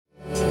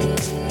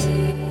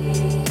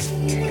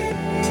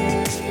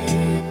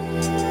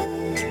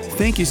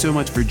Thank you so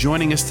much for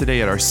joining us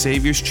today at our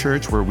Savior's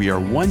Church, where we are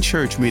one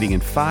church meeting in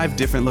 5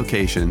 different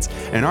locations.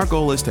 And our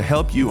goal is to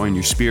help you on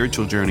your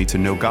spiritual journey to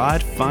know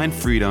God, find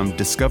freedom,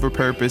 discover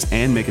purpose,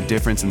 and make a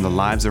difference in the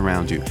lives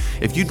around you.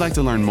 If you'd like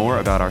to learn more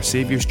about our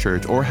Savior's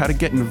Church or how to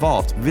get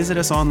involved, visit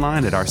us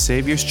online at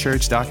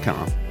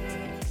oursaviorschurch.com.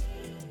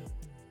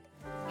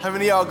 How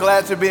many of y'all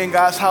glad to be in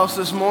God's house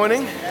this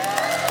morning?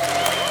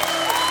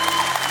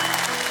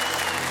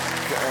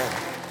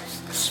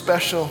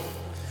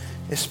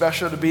 It's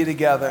special to be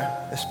together,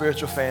 a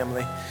spiritual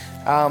family.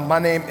 My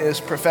name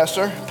is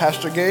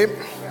Pastor Gabe.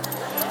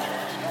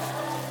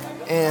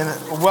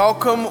 And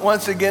welcome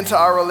once again to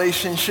our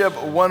Relationship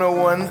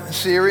 101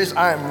 series.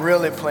 I am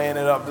really playing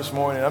it up this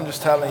morning, I'm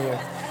just telling you.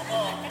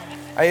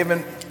 I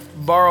even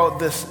borrowed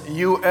this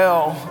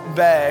UL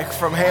bag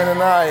from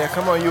Hananiah.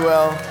 Come on,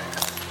 UL.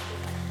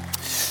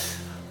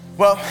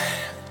 Well,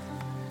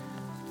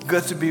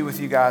 good to be with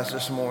you guys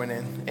this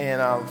morning. And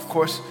of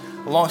course,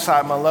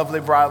 alongside my lovely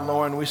bride,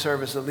 Lauren, we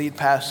serve as the lead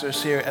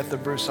pastors here at the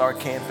Broussard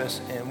campus,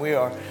 and we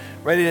are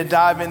ready to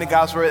dive into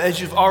God's Word. As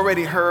you've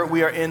already heard,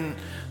 we are in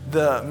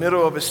the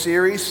middle of a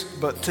series,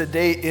 but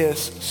today is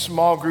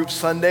Small Group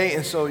Sunday,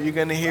 and so you're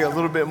going to hear a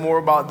little bit more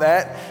about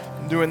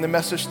that. During the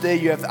message today,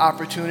 you have the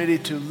opportunity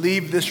to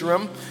leave this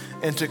room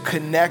and to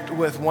connect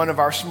with one of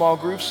our small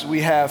groups.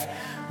 We have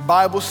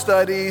Bible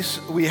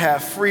studies, we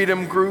have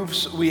freedom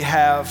groups, we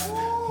have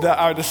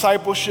our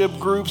discipleship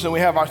groups, and we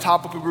have our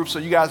topical groups. So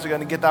you guys are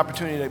going to get the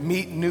opportunity to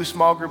meet new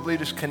small group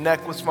leaders,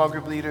 connect with small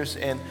group leaders,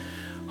 and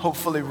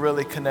hopefully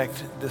really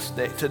connect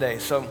today.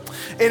 So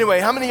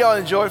anyway, how many of y'all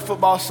enjoyed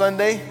Football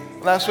Sunday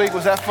last week?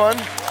 Was that fun?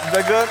 Was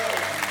that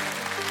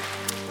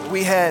good?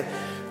 We had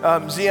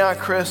Zion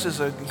Chris is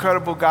an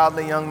incredible,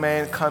 godly young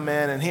man come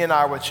in, and he and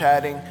I were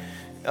chatting.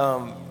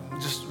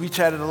 We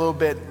chatted a little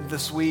bit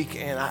this week,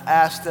 and I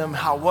asked him,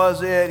 how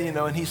was it?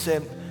 And he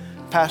said,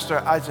 Pastor,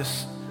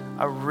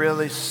 I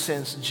really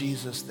sense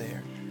Jesus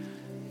there.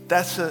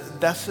 That's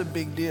a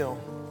big deal,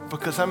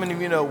 because how many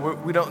of you know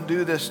we don't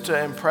do this to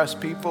impress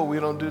people. We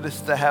don't do this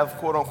to have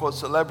quote unquote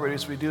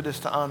celebrities. We do this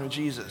to honor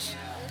Jesus.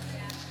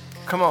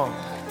 Come on.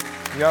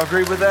 Y'all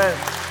agree with that?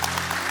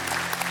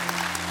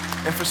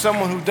 And for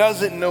someone who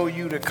doesn't know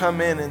you to come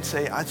in and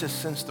say, I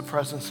just sense the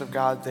presence of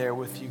God there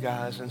with you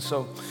guys. And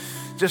so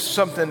just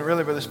something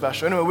really, really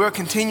special. Anyway, we're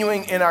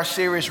continuing in our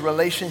series,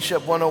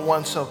 Relationship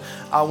 101, so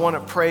I want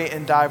to pray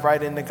and dive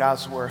right into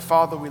God's Word.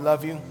 Father, we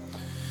love you.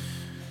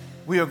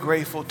 We are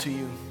grateful to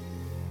you.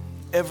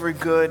 Every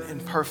good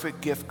and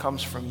perfect gift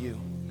comes from you.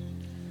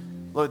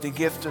 Lord, the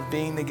gift of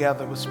being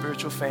together with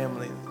spiritual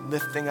family,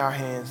 lifting our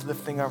hands,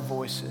 lifting our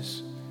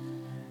voices,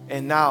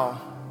 and now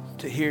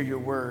to hear your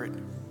word.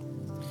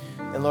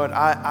 And Lord,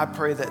 I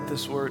pray that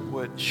this word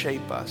would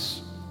shape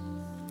us.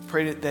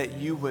 Pray that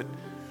you would,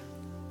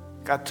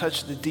 God,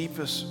 touch the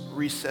deepest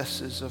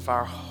recesses of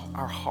our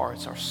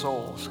hearts, our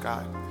souls,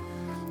 God.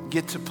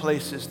 Get to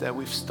places that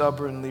we've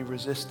stubbornly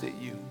resisted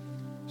you.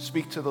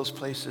 Speak to those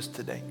places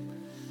today.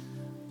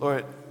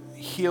 Lord,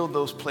 heal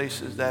those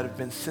places that have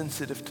been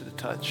sensitive to the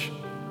touch.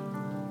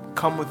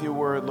 Come with your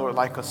word, Lord,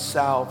 like a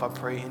salve, I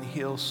pray, and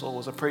heal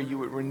souls. I pray you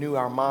would renew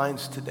our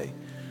minds today.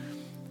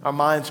 Our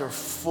minds are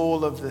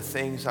full of the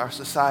things our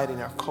society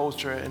and our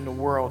culture and the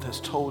world has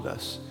told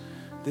us.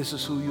 This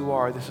is who you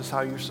are. This is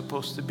how you're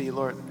supposed to be.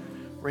 Lord,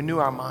 renew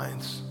our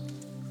minds.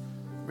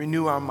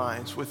 Renew our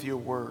minds with your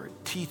word.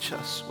 Teach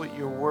us what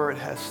your word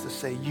has to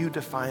say. You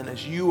define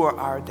us. You are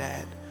our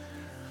dad.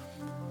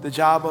 The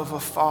job of a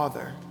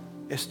father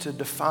is to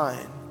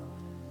define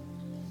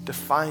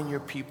your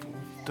people,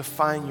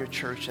 define your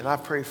church. And I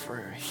pray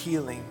for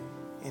healing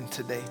in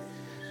today.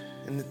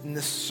 In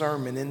this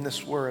sermon, in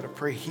this word, I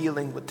pray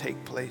healing would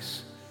take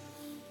place.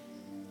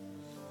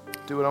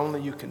 Do what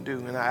only you can do.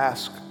 And I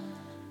ask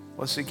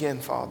once again,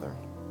 Father,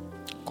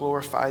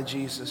 glorify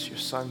Jesus, your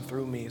son,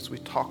 through me as we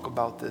talk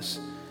about this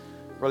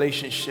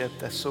relationship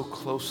that so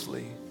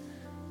closely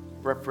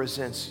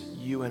represents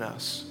you and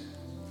us.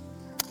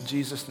 In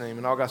Jesus' name,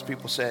 and all God's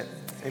people said,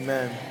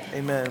 amen,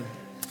 amen.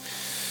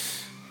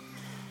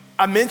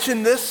 I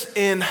mentioned this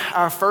in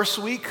our first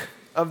week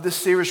of this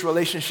series,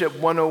 Relationship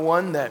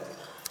 101, that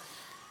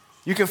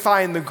you can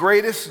find the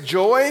greatest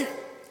joy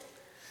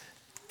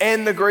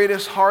and the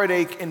greatest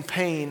heartache and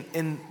pain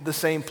in the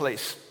same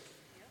place.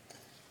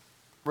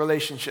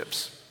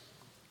 Relationships.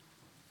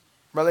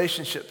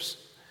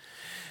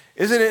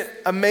 Isn't it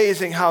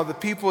amazing how the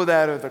people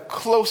that are the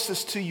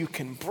closest to you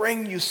can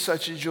bring you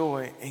such a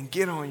joy and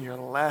get on your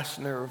last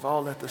nerve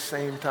all at the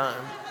same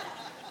time?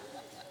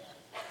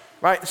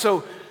 Right?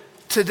 So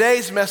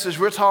today's message,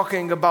 we're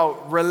talking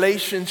about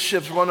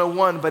Relationships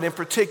 101, but in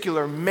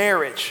particular,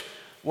 Marriage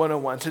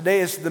 101. Today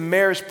is the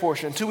marriage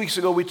portion. 2 weeks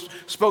ago, we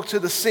spoke to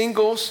the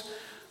singles.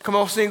 Come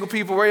on, single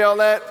people, where y'all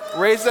at?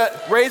 Raise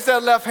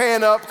that left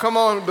hand up. Come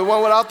on, the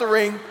one without the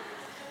ring.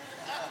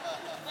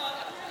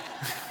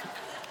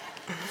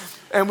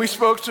 And we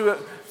spoke to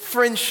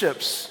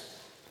friendships.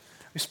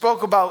 We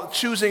spoke about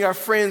choosing our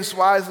friends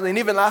wisely. And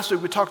even last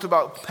week, we talked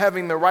about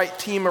having the right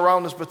team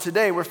around us. But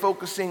today, we're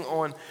focusing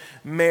on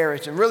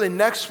marriage. And really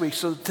next week,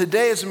 so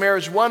today is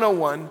Marriage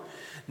 101.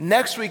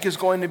 Next week is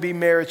going to be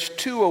Marriage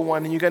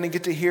 201, and you're going to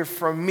get to hear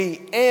from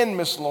me and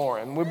Miss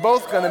Lauren. We're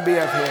both going to be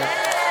up here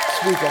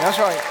speaking. That's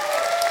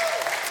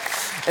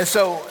right. And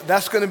so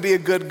that's going to be a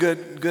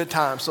good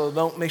time.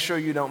 So make sure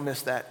you don't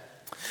miss that.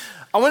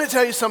 I want to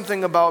tell you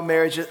something about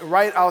marriage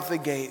right out the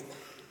gate.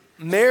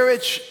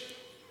 Marriage,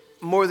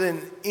 more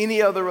than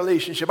any other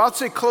relationship, I'd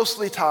say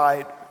closely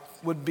tied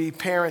would be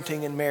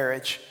parenting and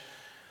marriage,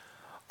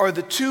 are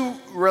the two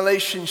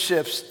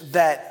relationships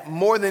that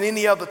more than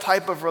any other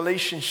type of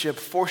relationship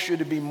force you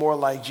to be more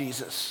like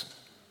Jesus.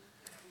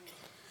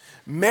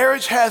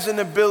 Marriage has an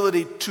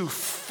ability to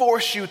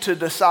force you to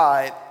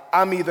decide,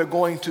 I'm either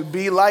going to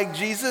be like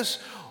Jesus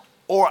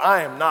or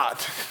I am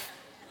not.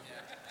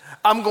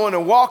 I'm going to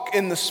walk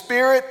in the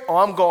spirit or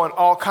I'm going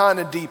all kind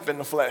of deep in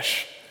the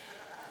flesh.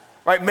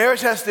 Right? Marriage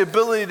has the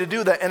ability to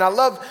do that. And I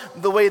love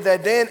the way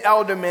that Dan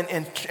Elderman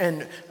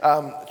and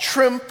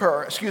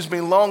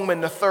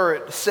Longman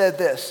III said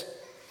this.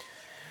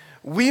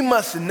 We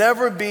must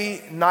never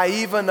be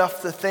naive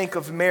enough to think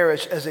of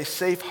marriage as a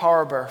safe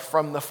harbor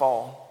from the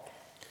fall.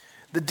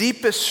 The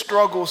deepest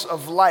struggles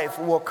of life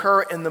will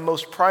occur in the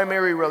most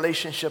primary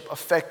relationship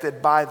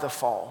affected by the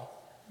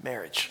fall,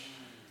 marriage.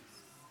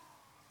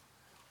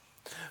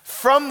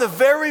 From the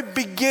very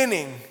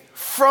beginning,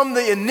 from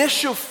the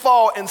initial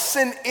fall and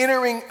sin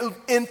entering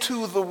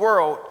into the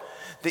world,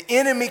 the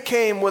enemy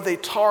came with a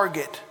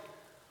target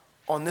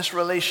on this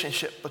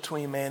relationship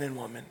between man and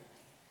woman.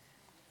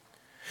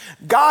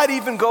 God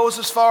even goes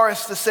as far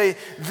as to say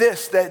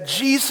this, that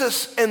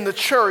Jesus and the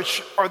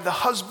church are the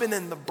husband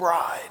and the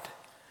bride.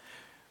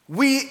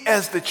 We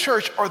as the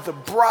church are the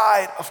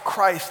bride of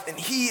Christ and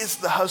he is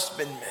the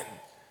husbandman.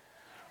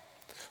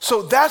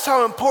 So that's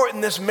how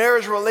important this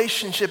marriage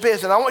relationship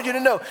is. And I want you to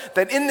know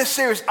that in this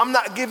series, I'm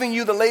not giving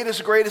you the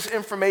latest, greatest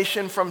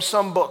information from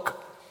some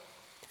book.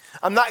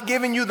 I'm not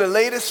giving you the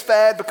latest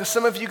fad because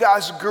some of you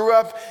guys grew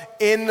up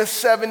in the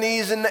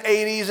 70s and the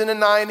 80s and the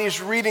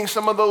 90s reading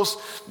some of those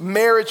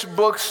marriage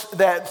books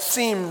that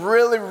seemed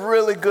really,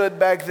 really good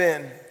back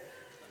then.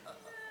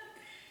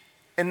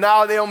 And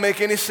now they don't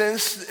make any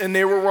sense and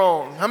they were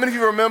wrong. How many of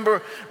you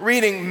remember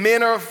reading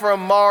Men Are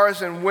From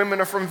Mars and Women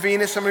Are From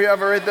Venus? Some of you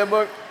ever read that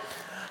book?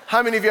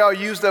 How many of y'all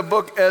use that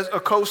book as a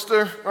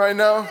coaster right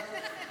now?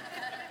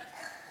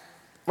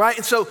 Right?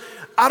 And so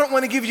I don't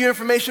want to give you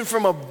information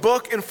from a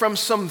book and from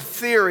some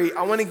theory.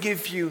 I want to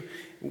give you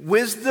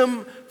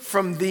wisdom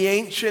from the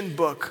ancient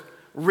book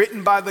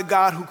written by the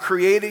God who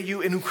created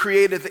you and who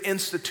created the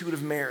institute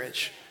of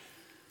marriage.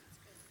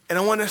 And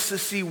I want us to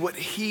see what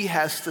he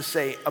has to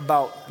say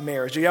about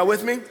marriage. Are y'all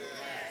with me?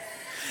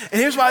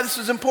 And here's why this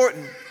is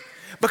important.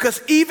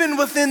 Because even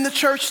within the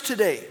church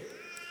today,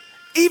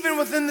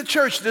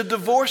 the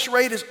divorce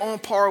rate is on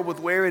par with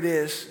where it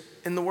is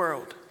in the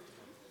world.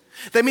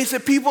 That means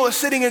that people are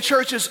sitting in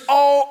churches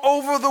all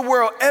over the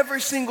world every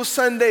single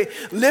Sunday,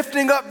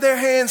 lifting up their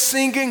hands,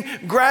 singing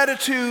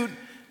gratitude,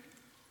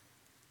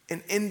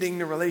 and ending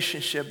the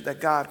relationship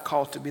that God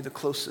called to be the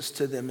closest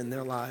to them in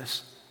their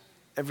lives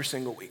every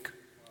single week.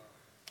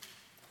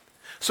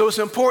 So it's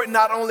important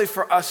not only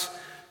for us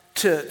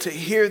to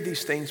hear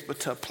these things, but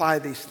to apply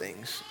these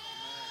things.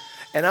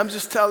 And I'm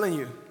just telling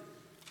you,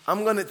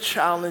 I'm going to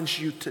challenge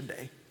you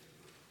today.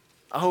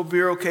 I hope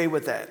you're okay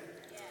with that.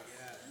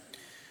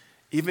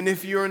 Even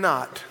if you're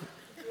not,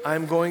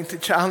 I'm going to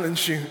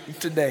challenge you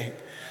today.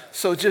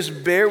 So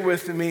just bear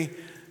with me,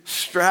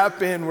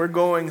 strap in, we're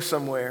going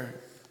somewhere.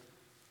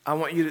 I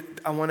want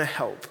to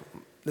help.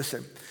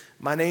 Listen,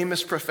 my name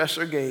is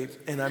Professor Gabe,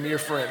 and I'm your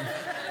friend.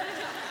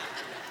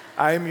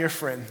 I am your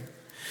friend.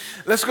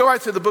 Let's go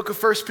right to the book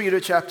of 1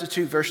 Peter chapter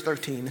 2, verse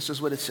 13. This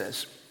is what it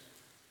says.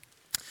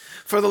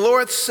 For the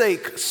Lord's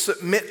sake,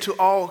 submit to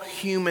all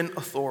human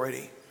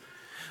authority,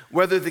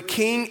 whether the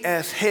king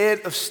as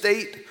head of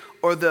state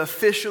or the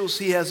officials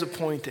he has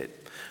appointed.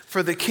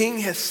 For the king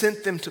has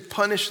sent them to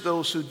punish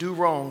those who do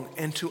wrong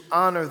and to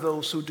honor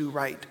those who do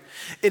right.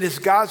 It is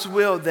God's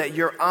will that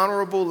your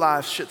honorable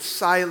lives should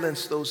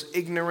silence those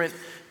ignorant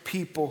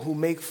people who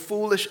make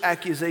foolish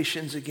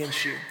accusations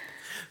against you.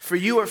 For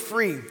you are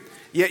free,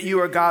 yet you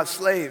are God's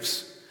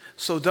slaves.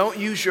 So don't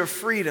use your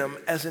freedom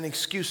as an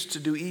excuse to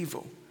do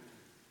evil.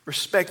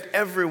 Respect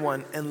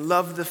everyone and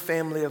love the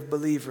family of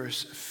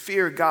believers.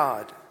 Fear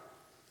God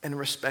and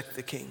respect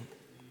the king.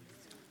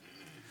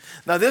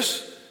 Now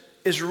this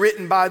is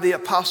written by the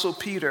Apostle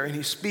Peter, and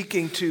he's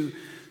speaking to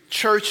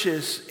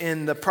churches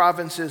in the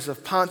provinces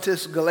of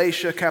Pontus,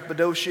 Galatia,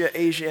 Cappadocia,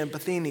 Asia, and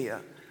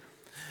Bithynia.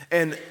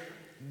 And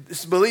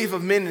it's belief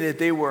of many that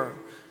they were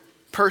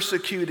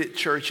persecuted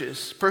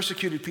churches,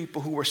 persecuted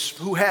people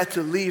who had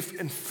to leave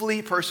and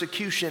flee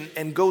persecution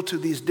and go to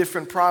these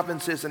different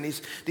provinces and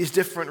these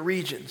different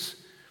regions.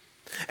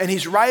 And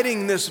he's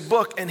writing this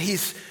book and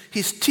he's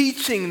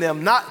teaching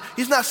them.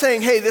 He's not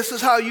saying, hey, this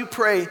is how you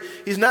pray.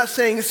 He's not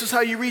saying this is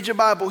how you read your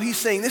Bible. He's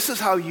saying this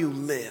is how you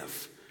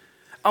live.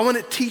 I want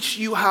to teach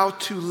you how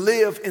to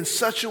live in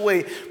such a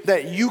way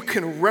that you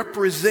can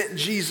represent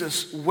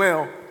Jesus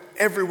well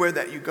everywhere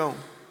that you go.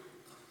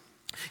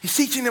 He's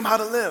teaching them how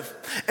to live.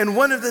 And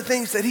one of the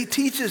things that he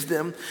teaches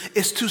them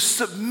is to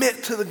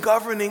submit to the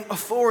governing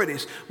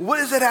authorities. What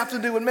does that have to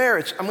do with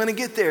marriage? I'm going to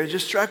get there.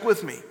 Just track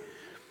with me.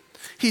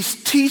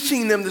 He's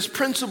teaching them this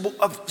principle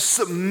of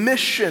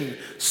submission,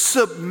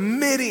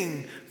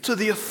 submitting to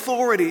the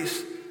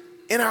authorities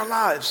in our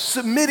lives,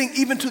 submitting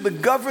even to the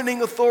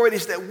governing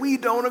authorities that we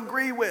don't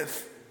agree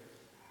with.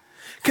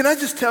 Can I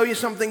just tell you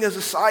something as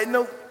a side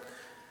note?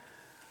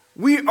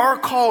 We are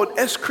called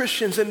as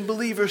Christians and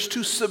believers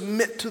to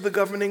submit to the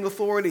governing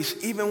authorities,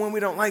 even when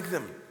we don't like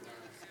them.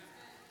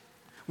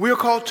 We are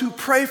called to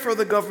pray for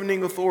the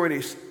governing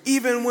authorities,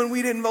 even when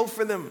we didn't vote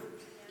for them.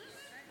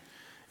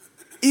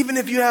 Even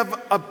if you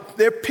have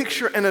their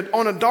picture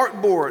on a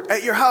dartboard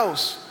at your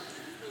house,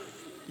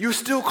 you're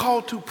still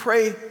called to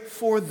pray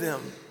for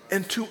them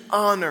and to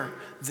honor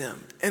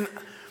them. And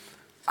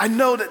I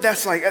know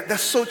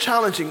that's so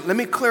challenging. Let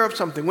me clear up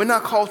something. We're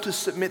not called to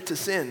submit to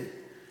sin.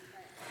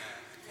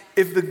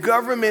 If the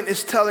government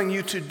is telling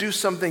you to do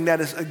something that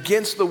is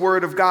against the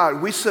word of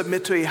God, we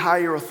submit to a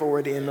higher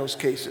authority in those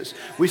cases.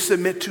 We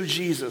submit to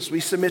Jesus. We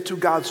submit to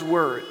God's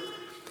word.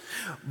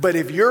 But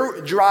if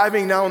you're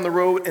driving down the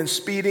road and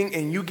speeding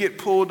and you get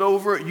pulled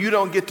over, you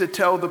don't get to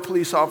tell the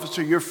police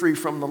officer you're free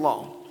from the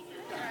law.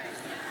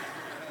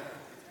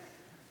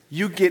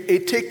 You get a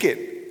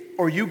ticket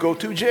or you go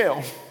to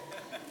jail.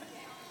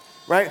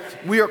 Right?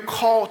 We are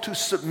called to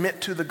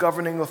submit to the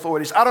governing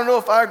authorities. I don't know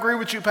if I agree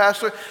with you,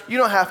 Pastor. You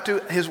don't have to.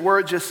 His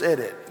word just said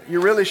it.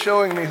 You're really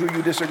showing me who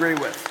you disagree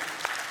with.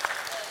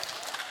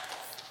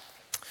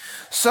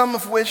 Some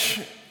of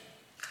which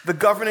the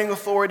governing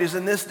authorities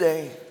in this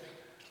day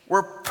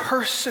were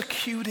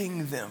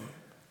persecuting them.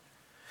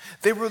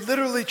 They were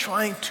literally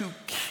trying to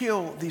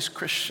kill these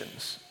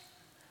Christians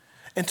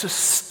and to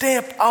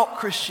stamp out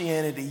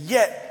Christianity.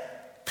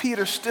 Yet,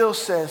 Peter still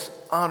says,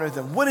 honor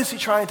them. What is he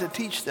trying to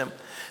teach them?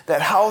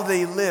 That how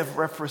they live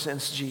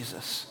represents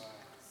Jesus.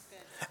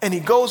 And he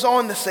goes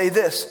on to say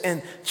this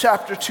in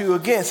chapter 2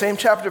 again, same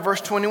chapter,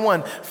 verse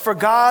 21. For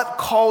God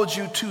called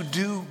you to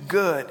do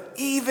good,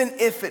 even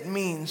if it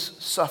means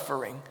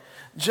suffering,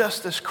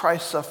 just as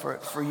Christ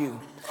suffered for you.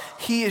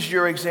 He is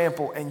your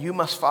example, and you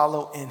must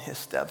follow in his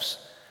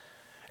steps.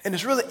 And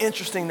it's really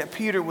interesting that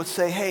Peter would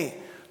say, hey,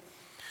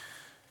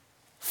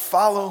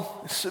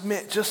 follow,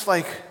 submit, just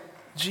like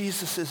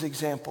Jesus'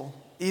 example,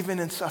 even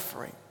in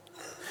suffering.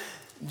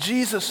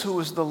 Jesus, who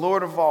is the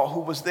Lord of all,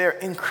 who was there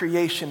in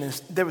creation,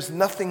 there was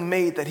nothing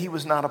made that he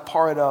was not a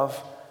part of,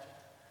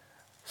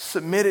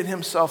 submitted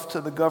himself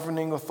to the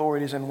governing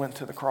authorities and went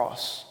to the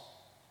cross.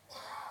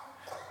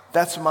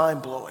 That's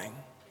mind-blowing.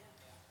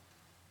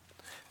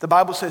 The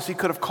Bible says he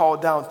could have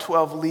called down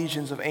 12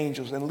 legions of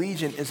angels, and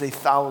legion is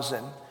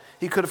 1,000.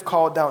 He could have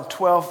called down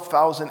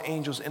 12,000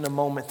 angels in a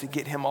moment to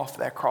get him off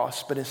that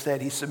cross, but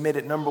instead he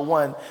submitted, number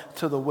one,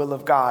 to the will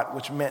of God,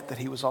 which meant that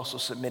he was also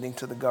submitting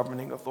to the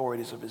governing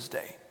authorities of his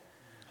day.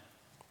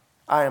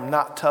 I am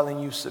not telling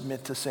you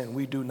submit to sin.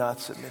 We do not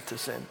submit to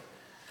sin.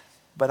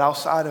 But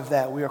outside of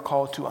that, we are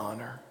called to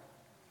honor.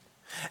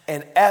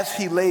 And as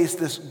he lays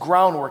this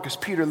groundwork, as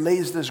Peter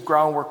lays this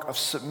groundwork of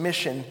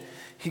submission,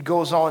 he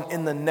goes on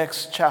in the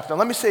next chapter.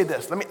 Let me say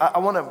this. I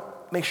want to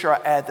make sure I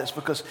add this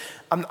because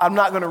I'm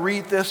not going to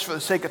read this for the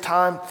sake of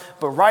time.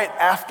 But right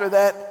after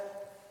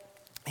that,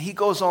 he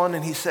goes on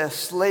and he says,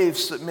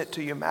 slaves, submit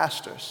to your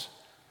masters.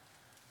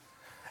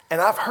 And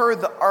I've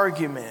heard the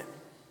argument.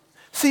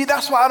 See,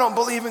 that's why I don't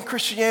believe in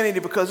Christianity,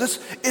 because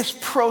it's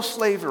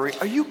pro-slavery.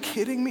 Are you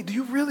kidding me? Do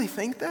you really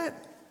think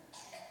that?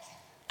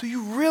 Do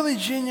you really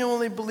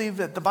genuinely believe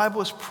that the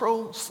Bible is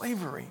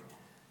pro-slavery?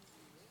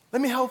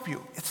 Let me help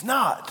you. It's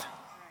not.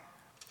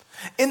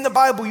 In the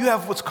Bible, you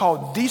have what's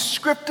called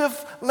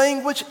descriptive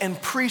language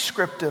and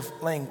prescriptive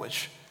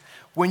language.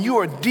 When you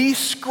are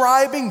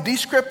describing,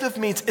 descriptive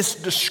means it's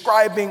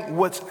describing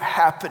what's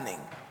happening.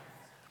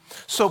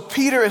 So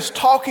Peter is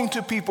talking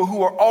to people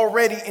who are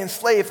already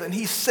enslaved, and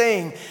he's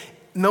saying,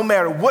 no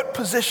matter what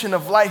position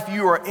of life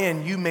you are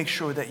in, you make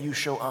sure that you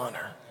show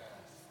honor.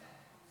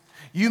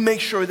 You make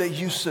sure that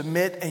you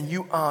submit and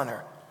you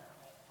honor.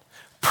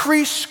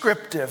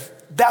 Prescriptive,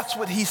 that's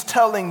what he's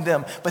telling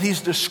them, but he's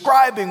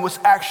describing what's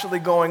actually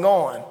going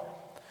on.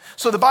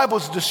 So the Bible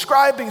is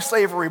describing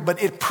slavery,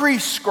 but it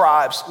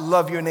prescribes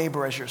love your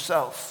neighbor as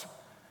yourself.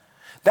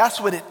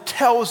 That's what it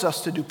tells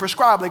us to do.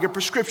 Prescribe, like a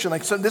prescription,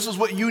 like so this is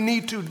what you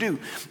need to do.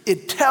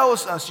 It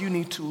tells us you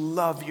need to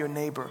love your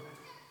neighbor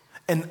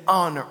and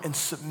honor and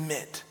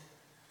submit,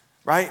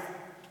 right?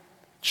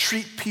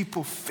 Treat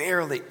people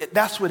fairly.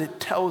 That's what it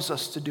tells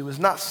us to do. It's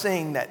not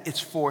saying that it's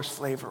for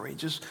slavery,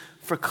 just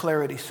for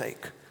clarity's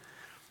sake.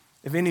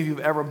 If any of you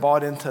have ever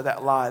bought into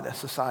that lie that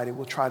society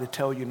will try to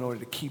tell you in order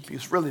to keep you,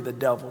 it's really the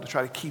devil to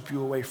try to keep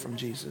you away from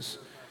Jesus.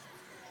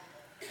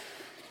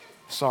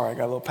 Sorry, I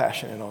got a little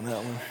passionate on that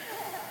one.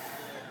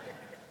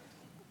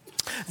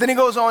 Then he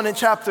goes on in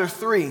chapter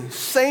 3,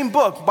 same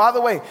book. By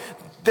the way,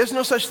 there's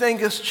no such thing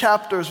as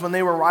chapters when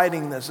they were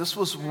writing this. This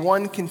was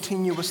one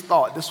continuous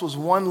thought. This was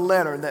one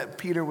letter that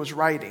Peter was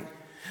writing.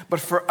 But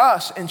for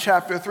us, in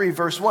chapter 3,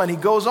 verse 1, he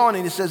goes on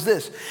and he says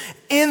this,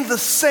 in the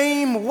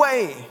same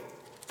way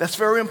That's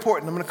very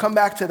important. I'm going to come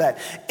back to that.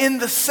 In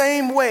the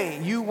same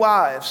way, you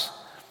wives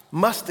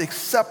must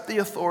accept the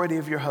authority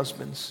of your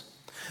husbands.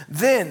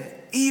 Then,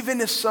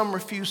 even if some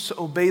refuse to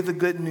obey the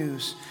good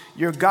news,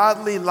 your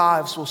godly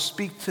lives will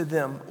speak to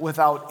them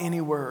without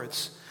any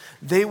words.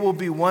 They will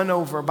be won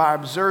over by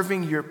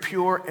observing your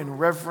pure and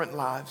reverent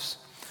lives.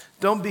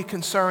 Don't be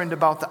concerned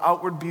about the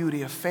outward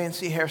beauty of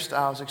fancy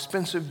hairstyles,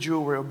 expensive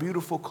jewelry, or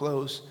beautiful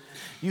clothes.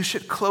 You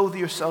should clothe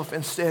yourself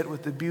instead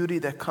with the beauty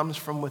that comes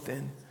from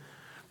within,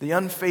 the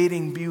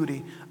unfading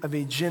beauty of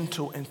a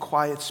gentle and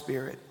quiet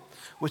spirit,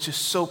 which is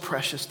so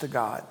precious to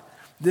God.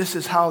 This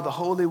is how the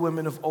holy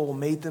women of old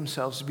made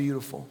themselves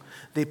beautiful.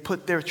 They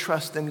put their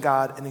trust in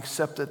God and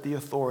accepted the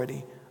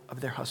authority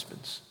of their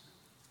husbands.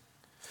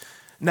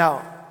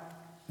 Now,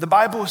 the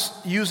Bible is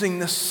using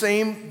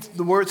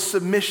the word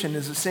submission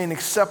is saying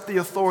accept the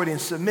authority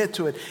and submit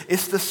to it.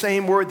 It's the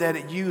same word that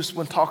it used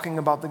when talking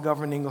about the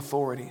governing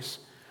authorities.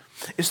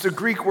 It's the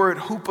Greek word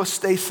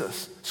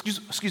hupostasis,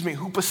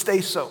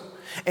 hupostaso,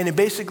 and it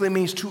basically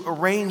means to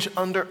arrange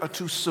under or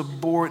to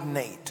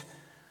subordinate.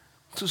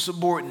 To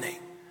subordinate.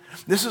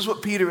 This is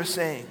what Peter is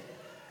saying.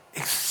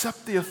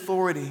 Accept the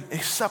authority,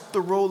 accept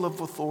the role of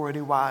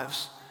authority,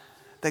 wives,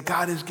 that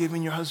God has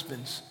given your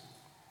husbands.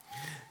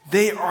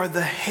 They are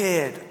the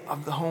head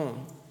of the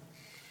home.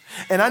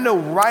 And I know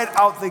right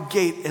out the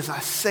gate as I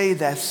say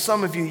that,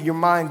 some of you, your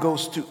mind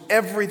goes to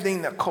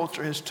everything that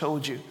culture has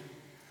told you.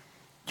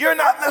 You're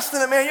not less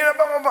than a man, you're not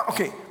blah, blah, blah.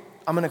 Okay,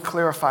 I'm going to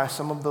clarify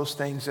some of those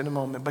things in a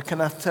moment. But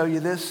can I tell you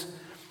this?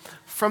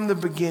 From the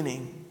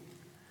beginning,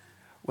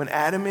 when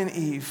Adam and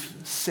Eve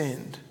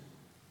sinned,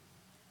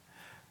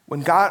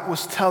 when God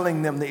was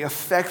telling them the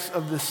effects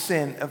of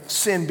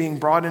sin being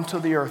brought into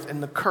the earth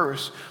and the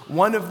curse,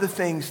 one of the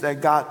things that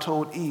God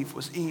told Eve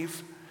was,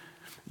 Eve,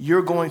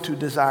 you're going to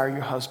desire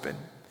your husband.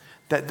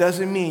 That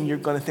doesn't mean you're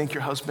going to think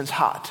your husband's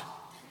hot.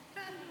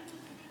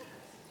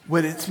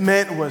 What it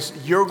meant was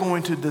you're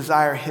going to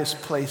desire his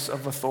place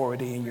of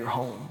authority in your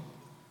home.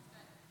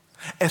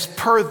 As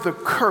per the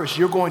curse,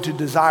 you're going to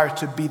desire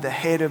to be the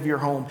head of your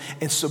home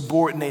and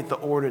subordinate the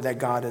order that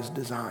God has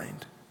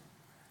designed.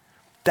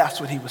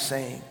 That's what he was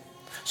saying.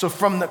 So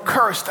from the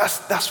curse,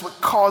 that's what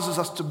causes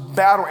us to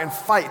battle and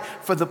fight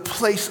for the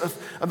place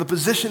of the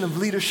position of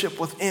leadership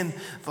within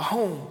the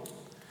home.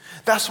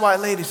 That's why,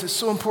 ladies, it's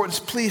so important.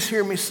 Please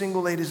hear me,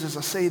 single ladies, as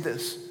I say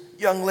this.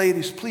 Young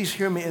ladies, please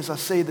hear me as I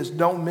say this.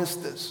 Don't miss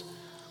this.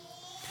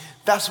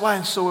 That's why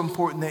it's so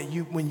important that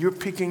when you're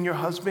picking your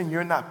husband,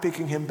 you're not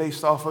picking him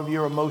based off of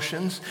your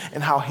emotions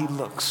and how he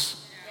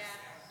looks.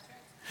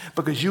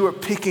 Because you are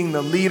picking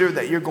the leader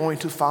that you're going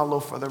to follow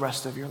for the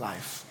rest of your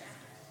life.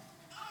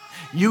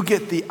 You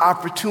get the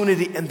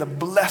opportunity and the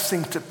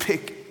blessing to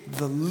pick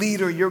the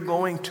leader you're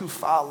going to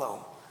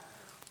follow.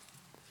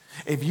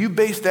 If you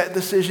base that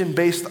decision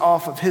based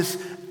off of his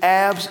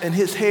abs and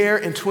his hair,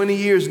 in 20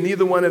 years,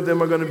 neither one of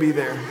them are going to be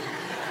there.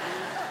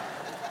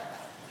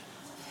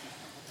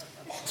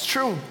 It's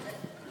true.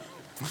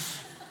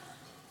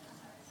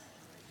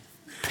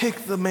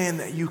 Pick the man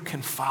that you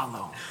can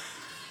follow.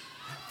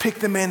 Pick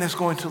the man that's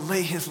going to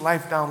lay his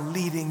life down,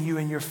 leading you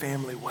and your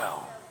family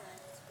well.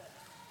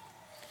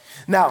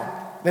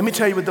 Now, let me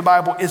tell you what the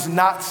Bible is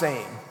not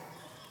saying.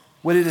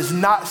 What it is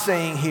not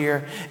saying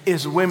here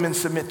is women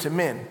submit to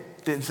men.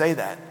 Didn't say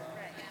that.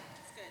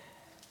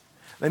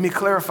 Let me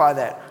clarify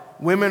that.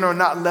 Women are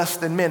not less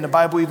than men. The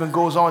Bible even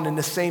goes on in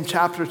the same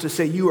chapter to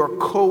say you are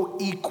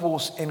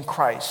co-equals in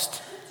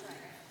Christ.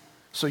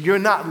 So you're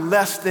not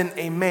less than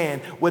a man.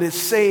 What it's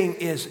saying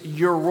is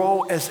your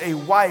role as a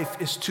wife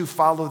is to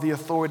follow the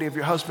authority of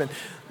your husband.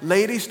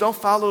 Ladies, don't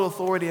follow the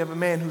authority of a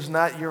man who's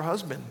not your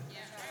husband.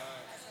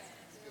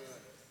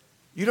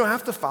 You don't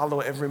have to follow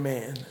every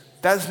man.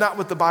 That's not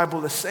what the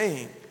Bible is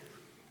saying.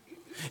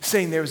 It's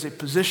saying there is a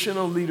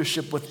positional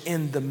leadership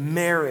within the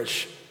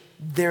marriage.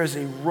 There's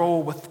a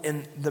role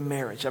within the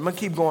marriage. I'm going to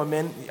keep going,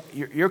 men.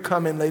 You're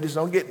coming, ladies.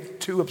 Don't get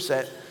too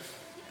upset.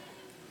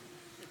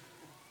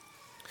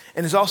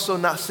 And it's also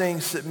not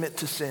saying submit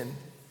to sin.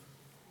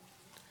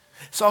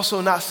 It's also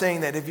not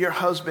saying that if your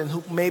husband,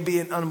 who may be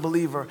an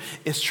unbeliever,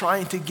 is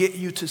trying to get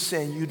you to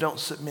sin, you don't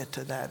submit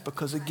to that.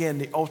 Because again,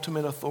 the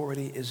ultimate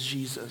authority is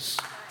Jesus.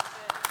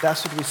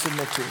 That's what we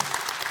submit to.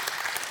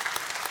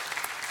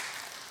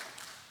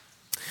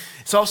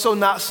 It's also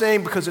not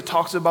saying, because it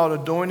talks about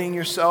adorning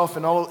yourself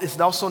and all, it's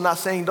also not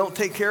saying don't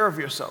take care of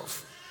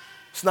yourself.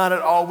 It's not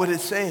at all what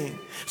it's saying.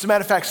 As a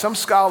matter of fact, some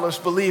scholars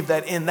believe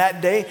that in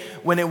that day,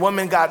 when a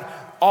woman got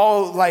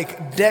all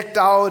like decked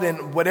out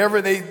and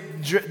whatever they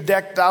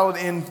decked out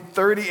in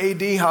 30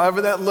 AD,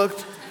 however that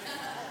looked,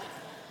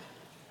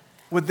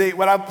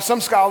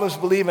 some scholars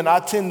believe, and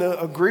I tend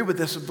to agree with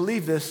this or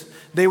believe this,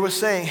 they were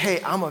saying,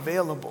 hey, I'm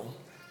available.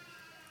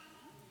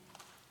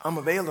 I'm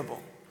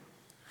available.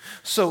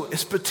 So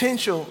it's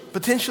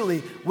potentially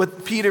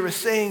what Peter is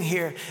saying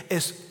here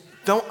is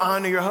don't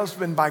honor your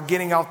husband by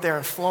getting out there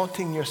and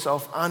flaunting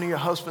yourself. Honor your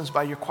husbands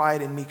by your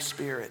quiet and meek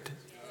spirit.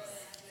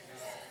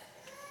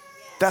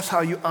 That's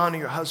how you honor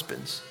your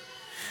husbands.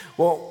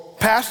 Well,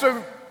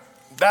 Pastor,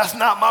 that's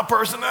not my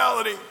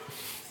personality.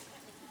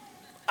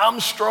 I'm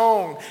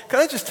strong. Can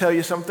I just tell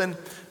you something?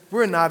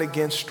 We're not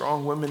against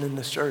strong women in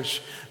this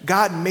church.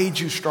 God made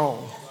you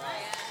strong.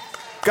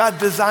 God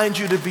designed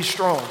you to be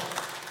strong.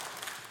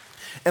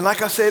 And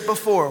like I said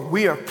before,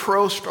 we are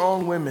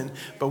pro-strong women,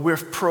 but we're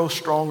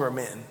pro-stronger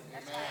men.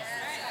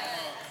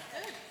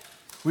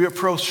 We are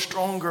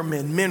pro-stronger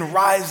men, men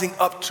rising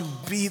up to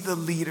be the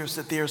leaders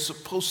that they are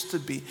supposed to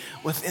be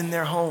within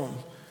their home.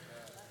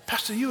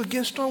 Pastor, you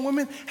against strong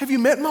women? Have you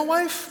met my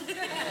wife?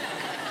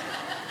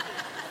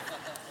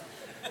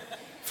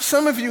 For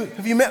some of you,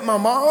 have you met my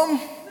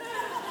mom?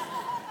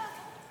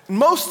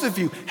 Most of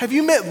you, have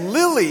you met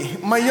Lily,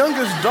 my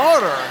youngest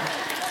daughter?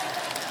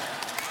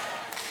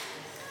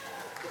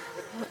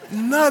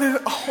 Not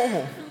at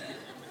all.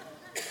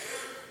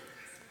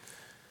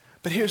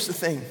 But here's the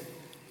thing.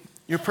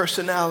 Your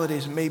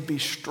personalities may be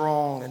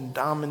strong and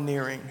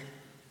domineering,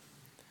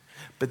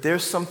 but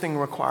there's something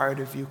required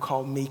of you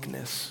called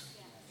meekness.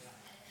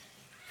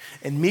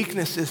 And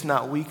meekness is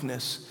not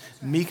weakness.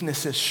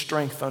 Meekness is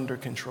strength under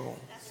control.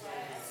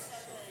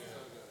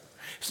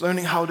 It's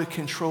learning how to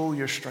control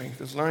your strength.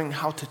 It's learning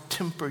how to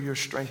temper your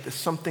strength. It's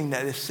something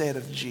that is said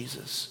of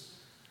Jesus,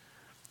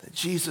 that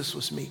Jesus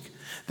was meek.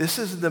 This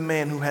is the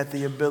man who had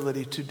the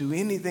ability to do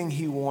anything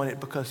he wanted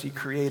because he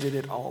created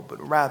it all,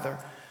 but rather,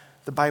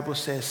 the Bible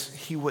says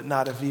he would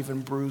not have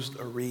even bruised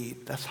a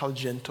reed. That's how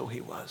gentle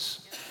he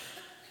was.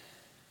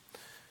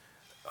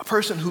 A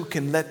person who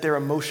can let their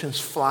emotions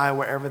fly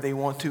wherever they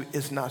want to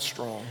is not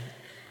strong.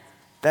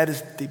 That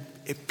is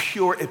a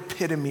pure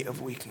epitome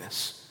of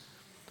weakness.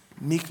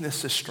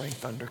 Meekness is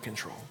strength under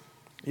control.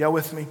 Y'all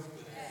with me?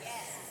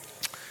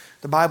 Yes.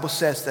 The Bible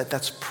says that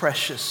that's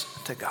precious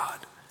to God.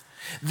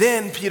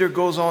 Then Peter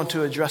goes on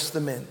to address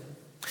the men.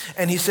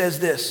 And he says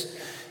this,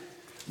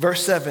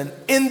 verse 7,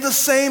 in the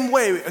same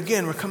way,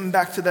 again, we're coming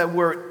back to that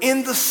word,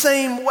 in the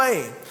same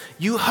way,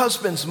 you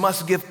husbands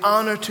must give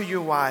honor to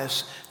your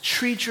wives.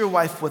 Treat your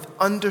wife with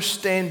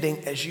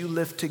understanding as you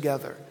live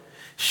together.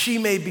 She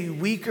may be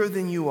weaker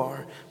than you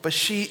are, but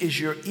she is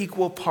your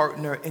equal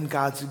partner in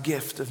God's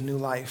gift of new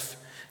life.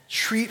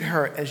 Treat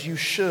her as you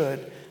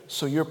should,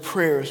 so your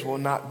prayers will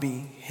not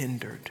be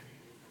hindered.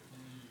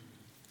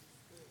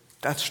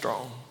 That's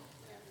strong.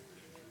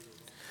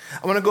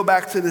 I want to go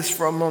back to this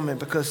for a moment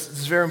because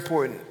it's very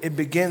important. It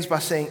begins by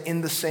saying, in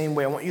the same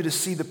way. I want you to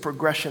see the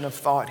progression of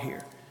thought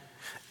here.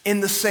 In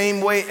the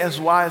same way as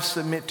wives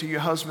submit to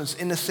your husbands,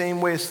 in the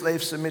same way as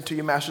slaves submit to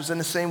your masters, in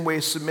the same way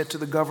as submit to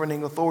the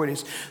governing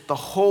authorities. The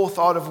whole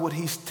thought of what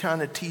he's trying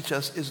to teach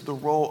us is the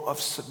role of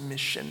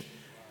submission.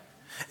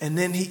 And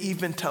then he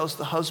even tells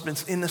the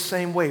husbands, in the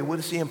same way, what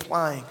is he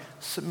implying?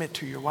 Submit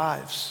to your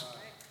wives.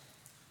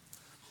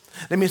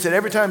 That means that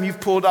every time you've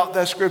pulled out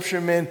that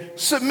scripture, men,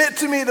 submit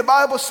to me, the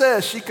Bible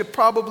says, she could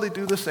probably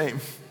do the same.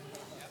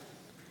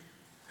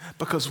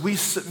 Because we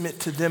submit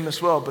to them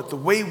as well, but the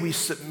way we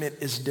submit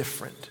is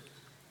different.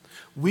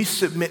 We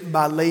submit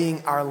by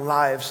laying our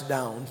lives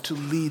down to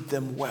lead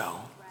them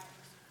well.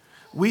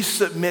 We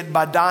submit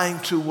by dying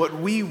to what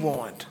we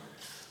want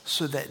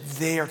so that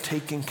they are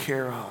taken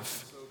care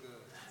of.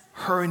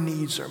 Her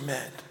needs are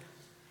met.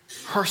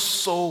 Her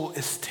soul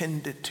is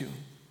tended to.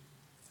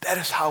 That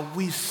is how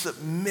we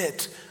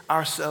submit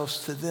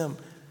ourselves to them.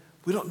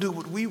 We don't do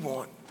what we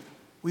want.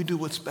 We do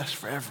what's best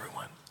for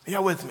everyone. Are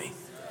y'all with me?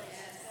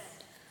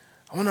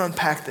 I want to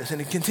unpack this. And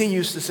it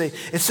continues to say,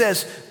 it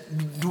says,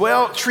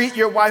 treat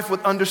your wife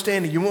with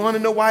understanding. You want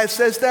to know why it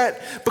says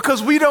that?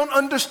 Because we don't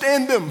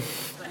understand them.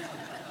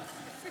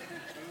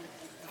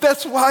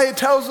 That's why it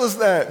tells us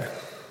that.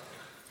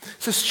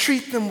 It says,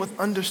 treat them with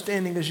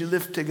understanding as you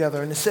live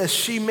together. And it says,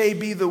 she may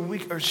be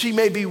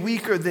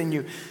weaker than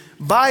you.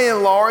 By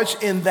and large,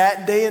 in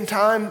that day and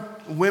time,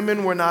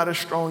 women were not as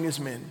strong as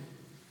men.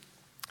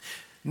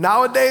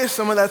 Nowadays,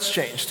 some of that's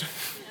changed.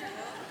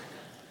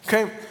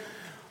 Okay?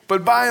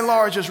 But by and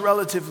large, it's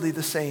relatively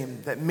the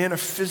same, that men are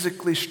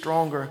physically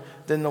stronger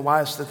than the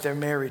wives that they're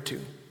married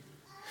to.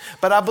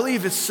 But I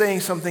believe it's saying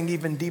something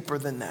even deeper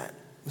than that.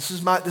 This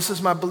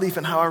is my belief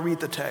in how I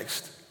read the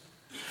text.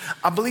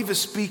 I believe it's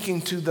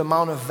speaking to the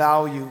amount of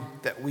value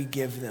that we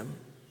give them.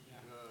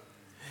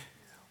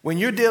 When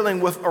you're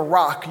dealing with a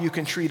rock, you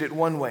can treat it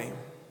one way.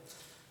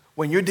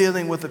 When you're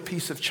dealing with a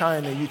piece of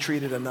china, you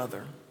treat it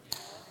another.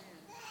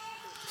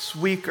 It's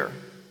weaker,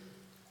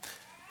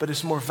 but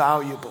it's more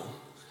valuable.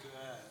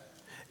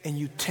 And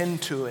you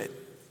tend to it,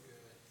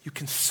 you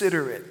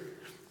consider it,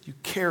 you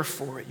care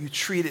for it, you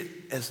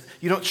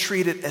don't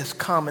treat it as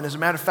common. As a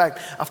matter of fact,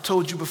 I've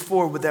told you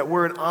before what that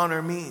word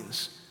honor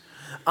means.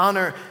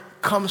 Honor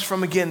comes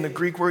from, again, the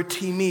Greek word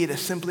timi, that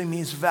simply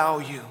means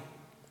value.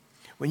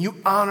 When you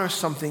honor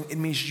something, it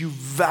means you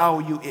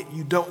value it.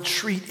 You don't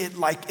treat it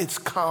like it's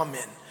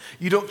common.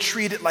 You don't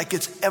treat it like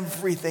it's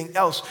everything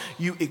else.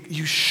 You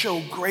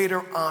show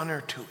greater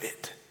honor to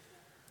it.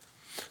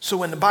 So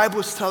when the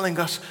Bible is telling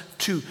us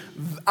to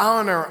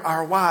honor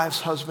our wives,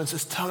 husbands,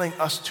 it's telling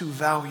us to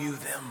value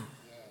them.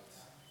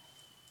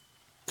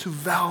 To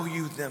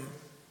value them.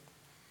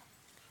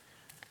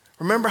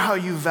 Remember how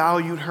you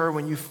valued her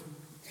when you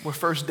were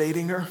first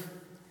dating her? How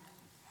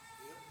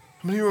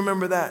many of you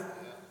remember that?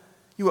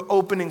 You were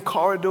opening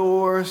car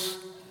doors,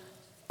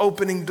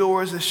 opening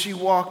doors as she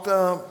walked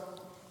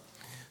up.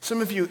 Some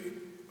of you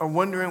are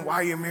wondering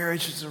why your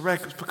marriage is a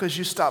wreck. It's because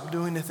you stopped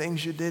doing the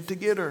things you did to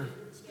get her.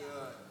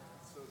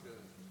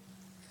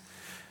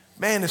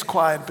 Man, it's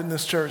quiet in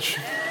this church.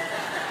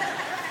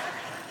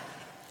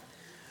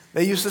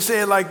 They used to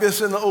say it like this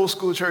in the old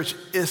school church: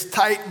 it's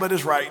tight, but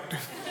it's right.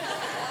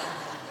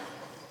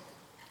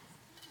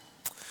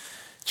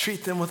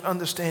 Treat them with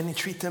understanding.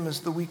 Treat them as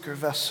the weaker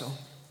vessel.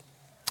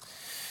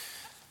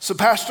 So,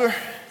 Pastor,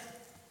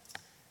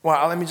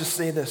 well, let me just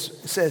say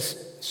this. It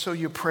says, so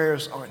your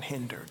prayers aren't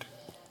hindered.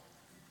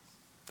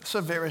 That's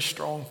a very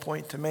strong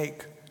point to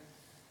make.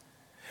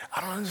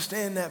 I don't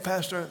understand that,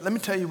 Pastor. Let me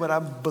tell you what I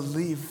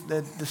believe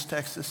that this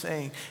text is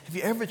saying. Have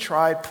you ever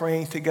tried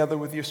praying together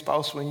with your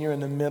spouse when you're in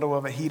the middle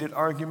of a heated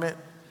argument?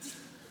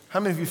 How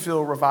many of you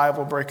feel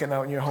revival breaking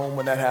out in your home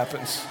when that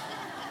happens?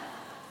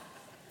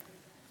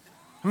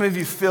 How many of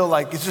you feel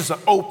like it's just an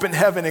open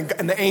heaven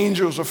and the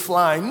angels are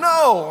flying?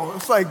 No,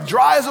 it's like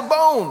dry as a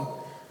bone.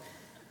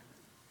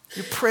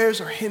 Your prayers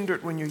are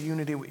hindered when your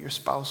unity with your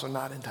spouse are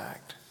not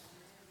intact.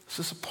 It's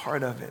just a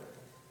part of it.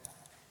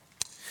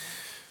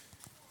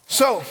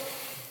 So,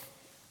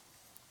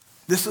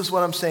 this is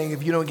what I'm saying.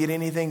 If you don't get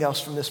anything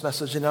else from this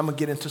message, and I'm going to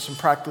get into some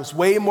practicals.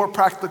 Way more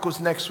practicals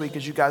next week,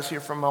 as you guys hear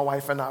from my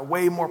wife and I.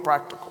 Way more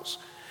practicals.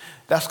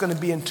 That's going to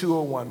be in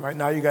 201. Right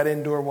now, you got to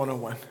endure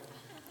 101.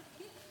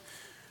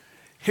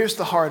 Here's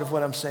the heart of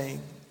what I'm saying.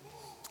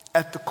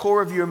 At the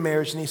core of your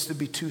marriage needs to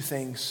be two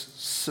things: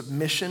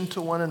 submission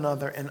to one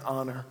another and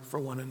honor for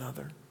one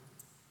another.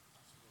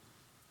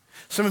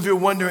 Some of you are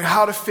wondering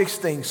how to fix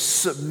things.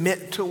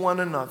 Submit to one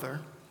another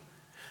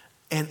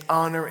and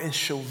honor and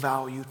show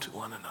value to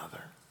one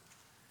another.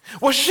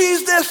 Well,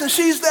 she's this and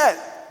she's that.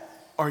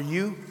 Are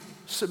you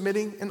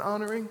submitting and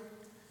honoring?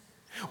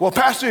 Well,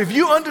 Pastor, if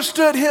you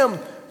understood him,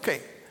 okay,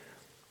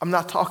 I'm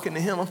not talking to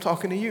him, I'm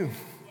talking to you.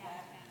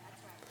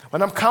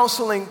 When I'm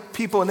counseling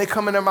people and they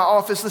come into my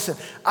office, listen,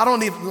 I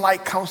don't even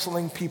like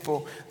counseling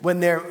people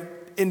when they're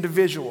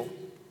individual.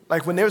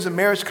 Like when there's a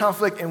marriage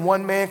conflict and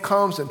one man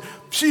comes and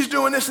she's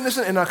doing this and this,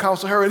 and I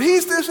counsel her and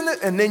he's this and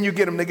that, and then you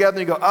get them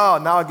together and you go, oh,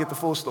 now I get the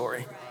full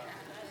story.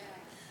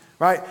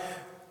 Right?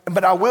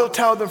 But I will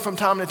tell them from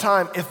time to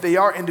time, if they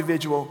are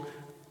individual,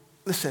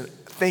 listen,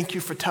 thank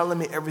you for telling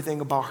me everything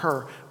about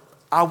her.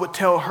 I would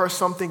tell her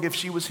something if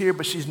she was here,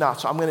 but she's not,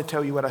 so I'm going to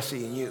tell you what I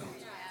see in you.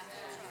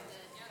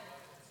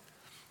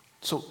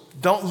 So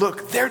don't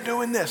look, they're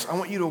doing this. I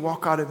want you to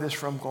walk out of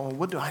this room going,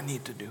 what do I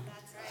need to do?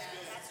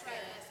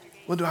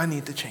 What do I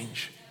need to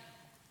change?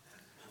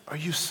 Are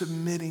you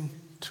submitting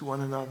to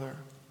one another?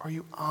 Are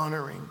you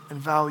honoring and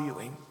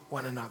valuing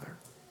one another?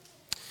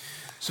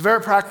 It's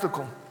very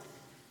practical.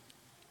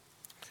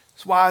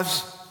 So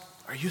wives,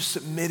 are you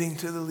submitting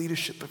to the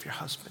leadership of your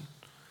husband?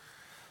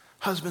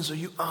 Husbands, are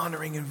you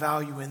honoring and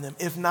valuing them?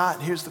 If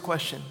not, here's the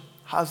question.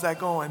 How's that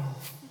going?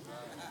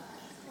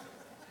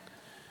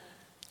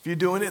 If you're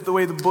doing it the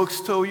way the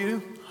books told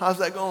you, how's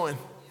that going?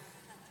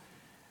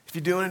 If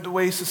you're doing it the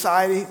way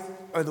society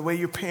or the way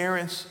your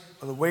parents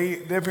or the way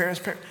their parents,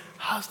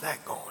 how's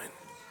that going?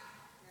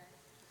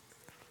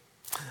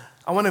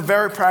 I want to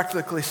very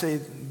practically say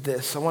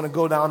this. I want to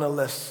go down a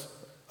list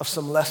of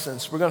some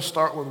lessons. We're going to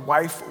start with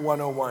Wife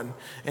 101,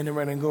 and then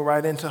we're going to go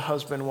right into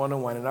Husband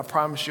 101. And I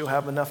promise you'll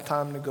have enough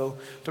time to go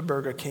to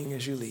Burger King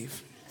as you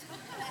leave.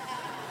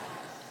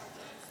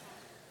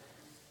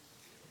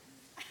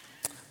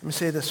 Let me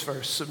say this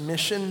first.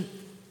 Submission,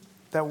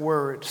 that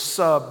word,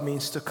 sub,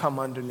 means to come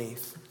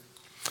underneath,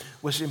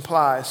 which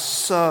implies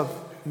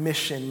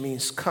submission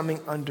means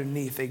coming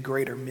underneath a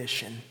greater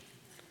mission.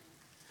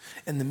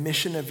 And the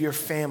mission of your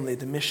family,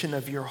 the mission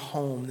of your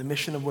home, the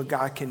mission of what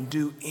God can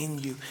do in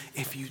you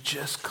if you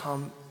just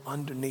come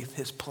underneath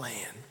his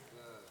plan.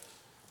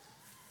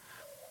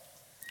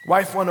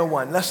 Wife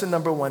 101, lesson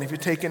number 1. If you're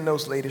taking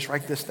notes, ladies,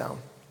 write this down.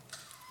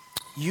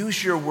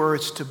 Use your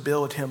words to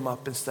build him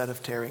up instead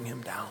of tearing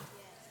him down.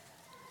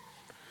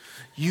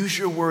 Use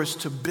your words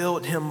to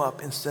build him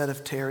up instead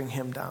of tearing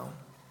him down.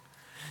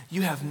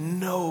 You have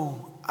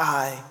no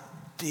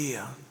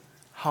idea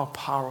how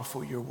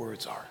powerful your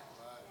words are.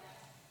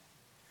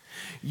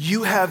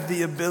 You have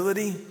the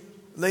ability,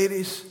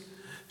 ladies,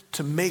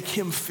 to make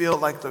him feel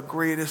like the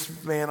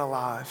greatest man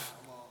alive,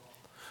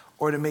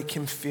 or to make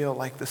him feel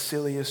like the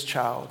silliest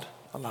child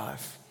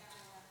alive.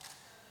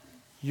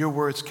 Your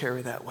words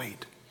carry that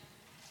weight.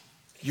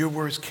 Your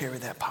words carry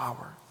that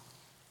power.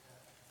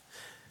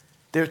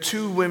 There are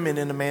two women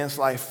in a man's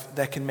life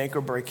that can make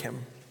or break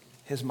him: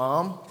 his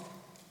mom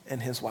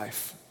and his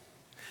wife.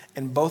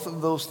 And both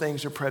of those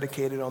things are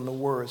predicated on the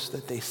words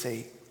that they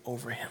say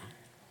over him.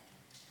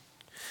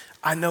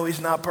 I know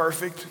he's not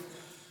perfect.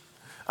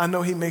 I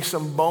know he makes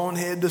some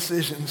bonehead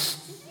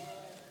decisions.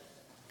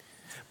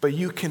 But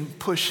you can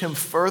push him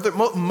further.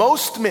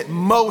 Most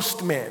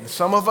men,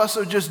 some of us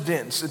are just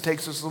dense. It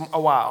takes us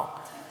a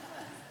while.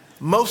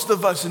 Most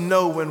of us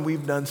know when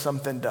we've done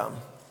something dumb.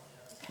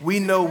 We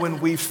know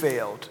when we've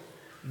failed.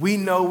 We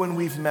know when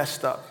we've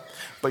messed up.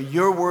 But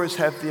your words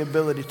have the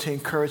ability to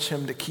encourage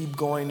him to keep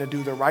going, to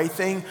do the right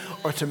thing,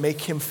 or to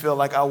make him feel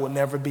like I will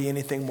never be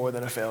anything more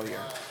than a failure.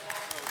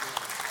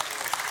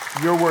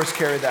 Your words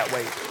carry that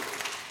weight.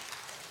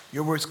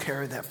 Your words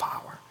carry that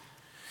power.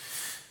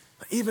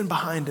 Even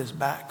behind his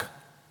back,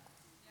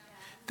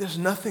 there's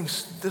nothing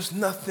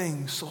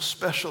so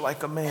special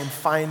like a man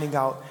finding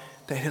out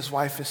that his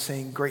wife is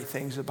saying great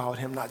things about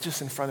him, not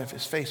just in front of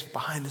his face, but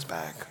behind his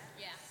back.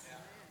 Yeah.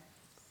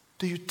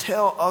 Do you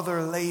tell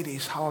other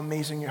ladies how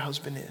amazing your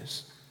husband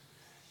is?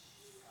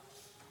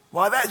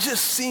 Well, that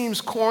just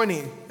seems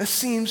corny. That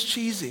seems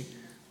cheesy.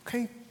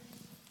 Okay,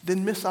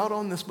 then miss out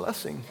on this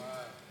blessing.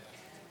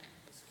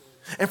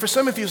 And for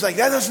some of you, it's like,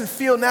 that doesn't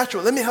feel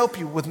natural. Let me help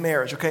you with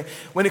marriage, okay?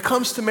 When it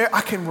comes to marriage,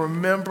 I can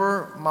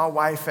remember my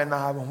wife and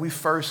I, when we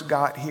first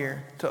got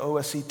here to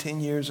OSC 10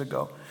 years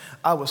ago,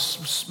 I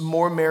was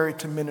more married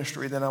to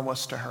ministry than I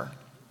was to her.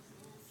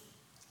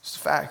 It's a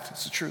fact.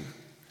 It's the truth.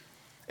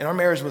 And our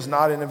marriage was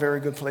not in a very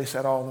good place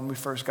at all when we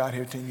first got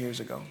here 10 years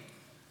ago.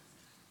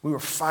 We were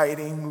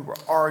fighting, we were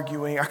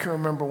arguing. I can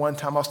remember one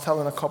time, I was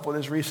telling a couple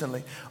this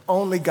recently,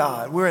 only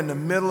God, we're in the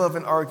middle of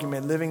an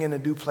argument, living in the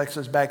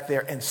duplexes back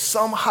there, and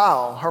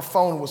somehow her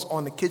phone was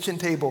on the kitchen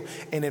table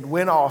and it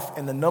went off,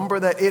 and the number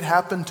that it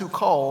happened to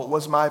call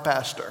was my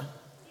pastor,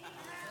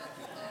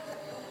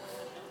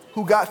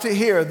 who got to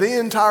hear the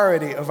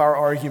entirety of our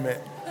argument.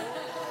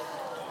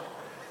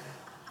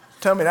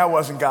 Tell me that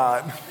wasn't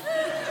God.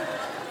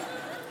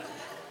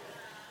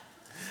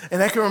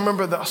 And I can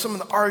remember some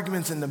of the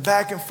arguments and the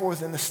back and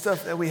forth and the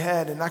stuff that we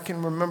had. And I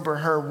can remember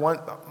her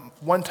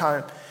one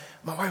time,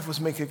 my wife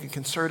was making a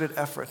concerted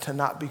effort to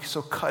not be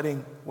so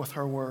cutting with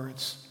her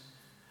words.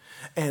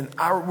 And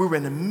we were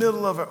in the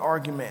middle of an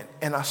argument,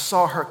 and I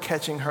saw her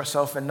catching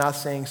herself and not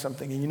saying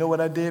something. And you know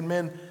what I did,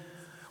 man?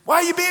 Why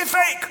are you being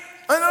fake?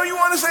 I know you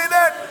want to say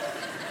that.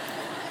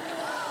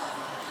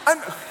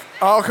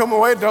 Oh, come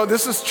away. No,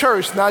 this is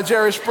church, not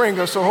Jerry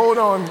Springer, so hold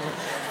on.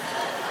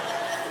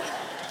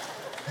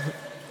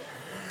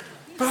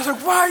 But I was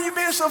like, why are you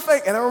being so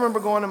fake? And I remember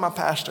going to my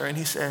pastor, and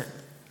he said,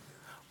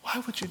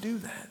 why would you do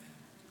that?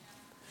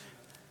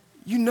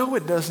 You know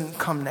it doesn't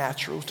come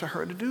natural to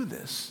her to do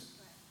this.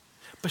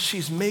 But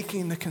she's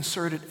making the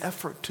concerted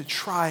effort to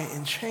try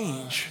and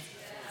change.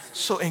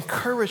 So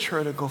encourage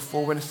her to go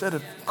forward instead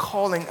of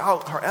calling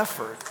out her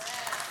effort.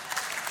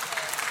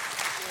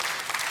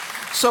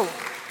 So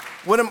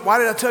why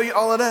did I tell you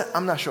all of that?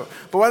 I'm not sure.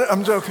 But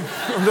I'm joking.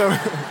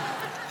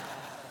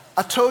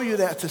 I told you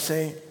that to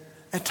say,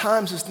 at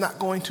times it's not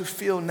going to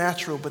feel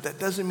natural, but that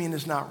doesn't mean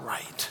it's not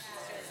right.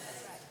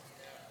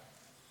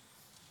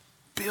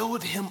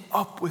 Build him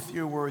up with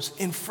your words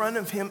in front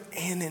of him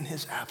and in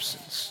his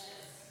absence.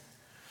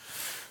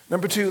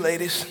 Number 2,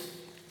 ladies,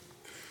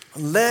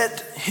 let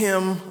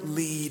him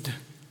lead.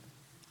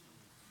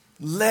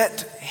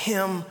 Let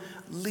him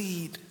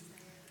lead.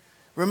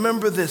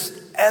 Remember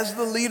this, as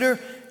the leader,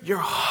 your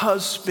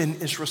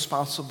husband is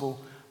responsible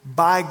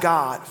by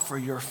God for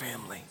your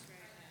family.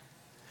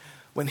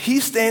 When he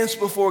stands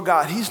before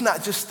God, he's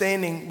not just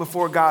standing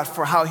before God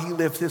for how he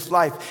lived his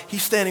life.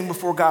 He's standing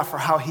before God for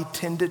how he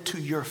tended to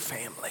your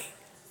family.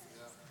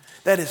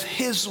 That is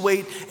his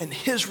weight and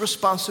his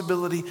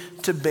responsibility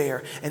to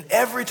bear. And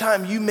every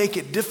time you make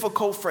it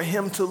difficult for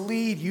him to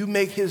lead, you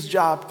make his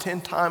job 10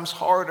 times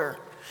harder.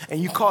 And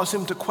you cause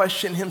him to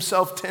question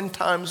himself 10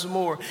 times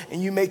more.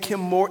 And you make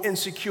him more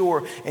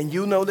insecure. And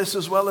you know this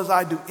as well as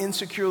I do.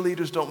 Insecure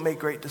leaders don't make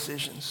great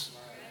decisions.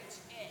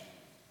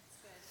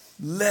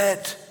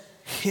 Let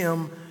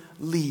him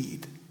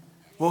lead.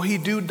 Will he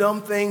do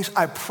dumb things?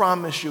 I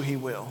promise you he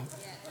will.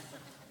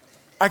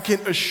 I can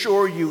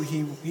assure you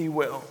he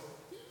will.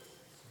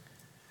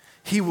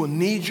 He will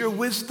need your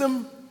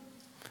wisdom.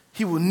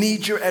 He will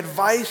need your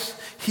advice.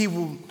 He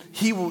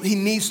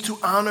needs to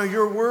honor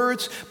your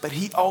words, but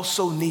he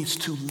also needs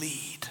to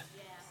lead.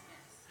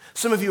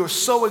 Some of you are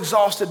so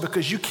exhausted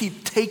because you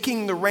keep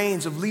taking the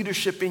reins of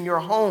leadership in your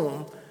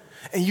home,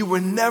 and you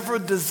were never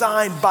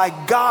designed by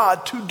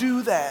God to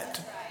do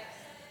that.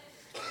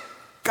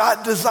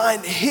 God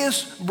designed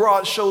his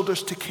broad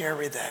shoulders to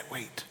carry that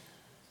weight.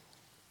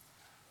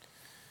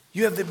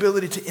 You have the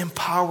ability to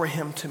empower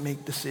him to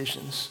make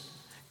decisions.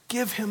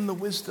 Give him the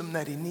wisdom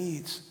that he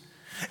needs.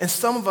 And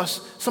some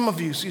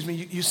of you,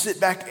 you sit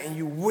back and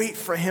you wait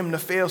for him to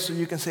fail so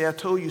you can say, I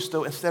told you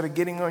so, instead of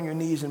getting on your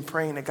knees and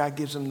praying that God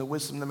gives him the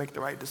wisdom to make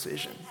the right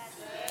decision.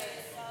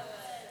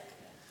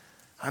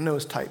 I know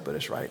it's tight, but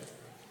it's right.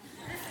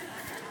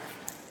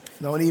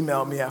 Don't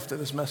email me after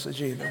this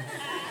message either.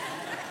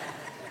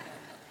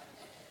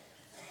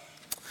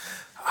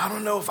 I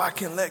don't know if I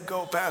can let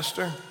go,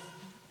 Pastor.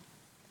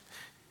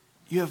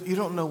 You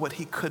don't know what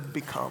he could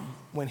become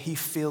when he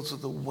feels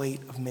the weight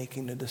of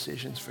making the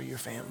decisions for your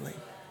family.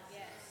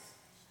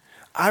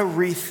 I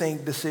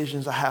rethink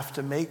decisions I have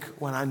to make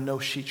when I know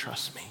she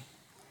trusts me.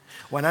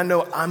 When I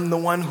know I'm the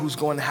one who's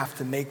going to have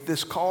to make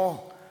this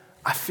call,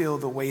 I feel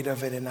the weight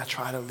of it and I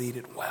try to lead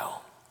it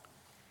well.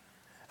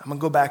 I'm going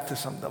to go back to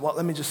something. Well,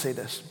 let me just say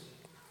this.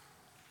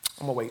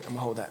 I'm going to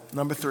hold that.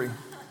 Number three,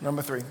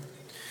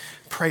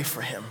 pray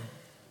for him.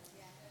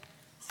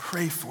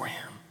 Pray for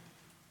him.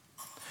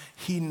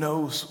 He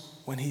knows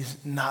when he's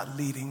not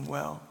leading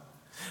well.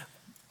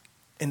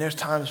 And there's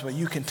times where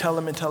you can tell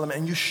him,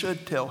 and you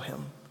should tell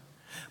him.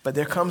 But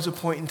there comes a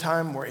point in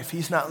time where if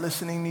he's not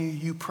listening to you,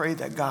 you pray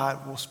that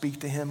God will speak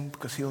to him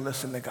because he'll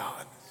listen to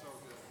God.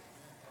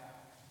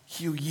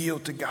 He'll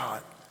yield to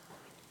God.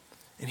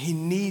 And he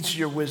needs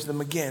your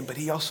wisdom again, but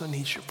he also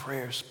needs your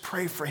prayers.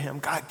 Pray for him.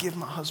 God, give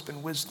my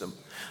husband wisdom.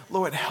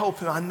 Lord, help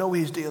him. I know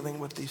he's dealing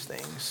with these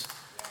things.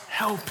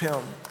 Help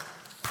him.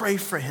 Pray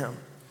for him.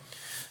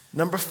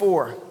 Number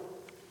 4,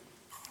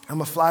 I'm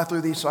going to fly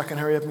through these so I can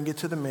hurry up and get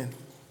to the men.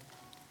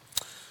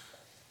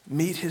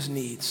 Meet his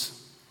needs.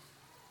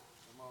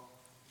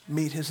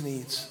 Meet his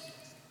needs.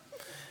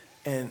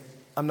 And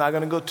I'm not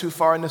going to go too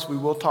far in this. We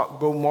will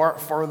go more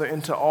further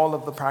into all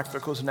of the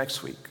practicals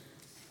next week.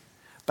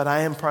 But I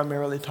am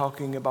primarily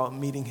talking about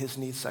meeting his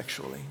needs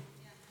sexually.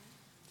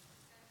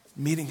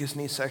 Meeting his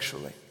needs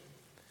sexually.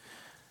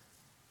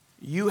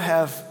 You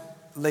have,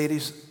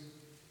 ladies,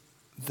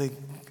 the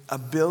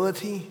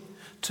ability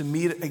to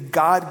meet a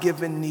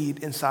God-given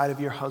need inside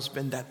of your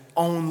husband that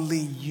only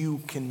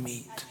you can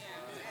meet.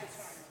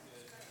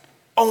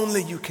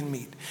 Only you can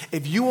meet.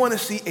 If you want to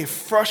see a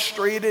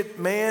frustrated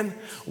man,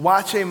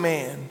 watch a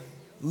man.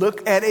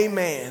 Look at a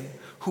man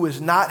who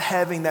is not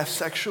having that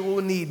sexual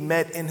need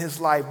met in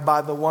his life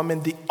by the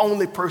woman, the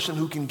only person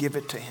who can give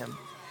it to him.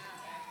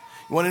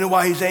 You want to know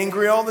why he's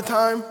angry all the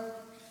time?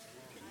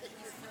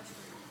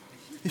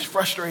 He's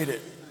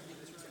frustrated.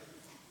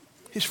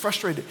 He's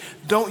frustrated.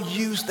 Don't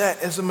use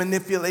that as a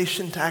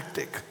manipulation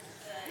tactic.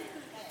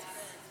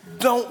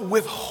 Don't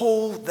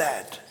withhold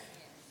that.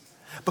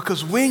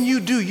 Because when you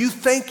do, you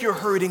think you're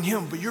hurting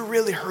him, but you're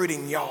really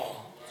hurting y'all.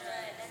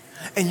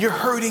 And you're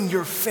hurting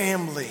your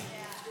family.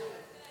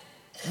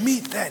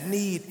 Meet that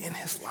need in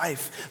his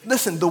life.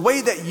 Listen, the way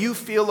that you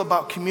feel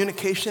about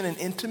communication and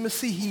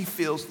intimacy, he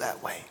feels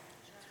that way.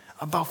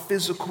 About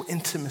physical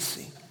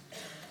intimacy.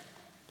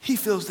 He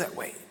feels that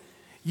way.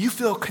 You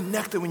feel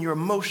connected when your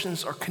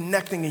emotions are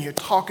connecting and you're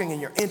talking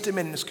and you're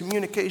intimate in this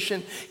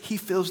communication. He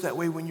feels that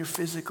way when you're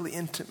physically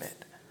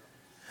intimate.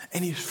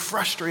 And he's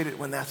frustrated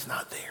when that's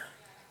not there.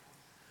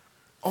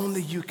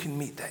 Only you can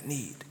meet that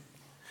need.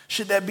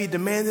 Should that be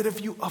demanded of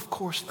you? Of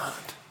course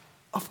not.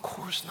 Of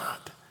course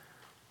not.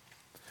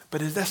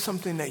 But is that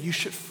something that you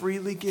should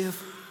freely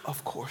give?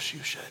 Of course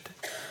you should.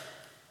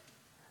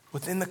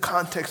 Within the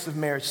context of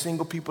marriage,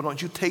 single people,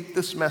 don't you take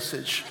this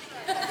message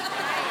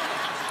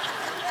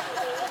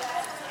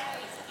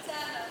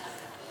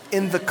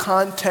in the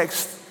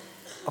context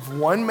of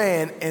one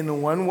man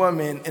and one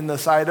woman in the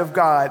sight of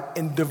God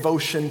in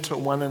devotion to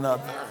one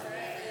another.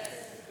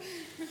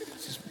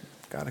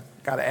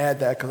 Gotta add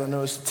that because I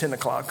know it's 10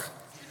 o'clock.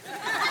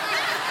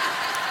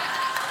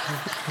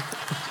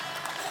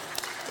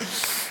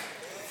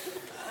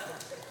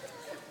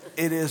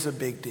 It is a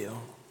big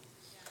deal.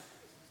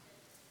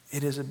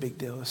 It is a big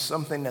deal. It's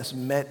something that's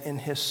met in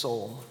his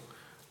soul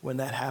when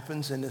that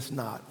happens, and it's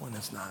not when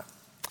it's not.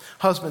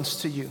 Husbands,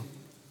 to you,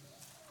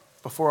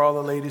 before all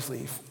the ladies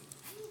leave.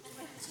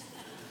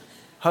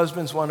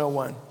 Husbands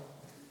 101,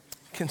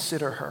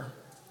 consider her.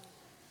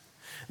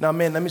 Now,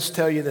 men, let me just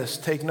tell you this.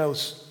 Take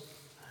notes.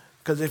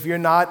 Because if you're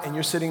not and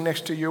you're sitting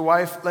next to your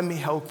wife, let me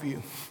help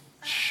you.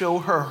 Show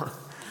her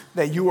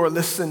that you are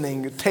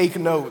listening. Take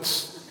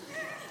notes.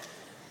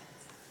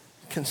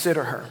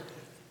 Consider her.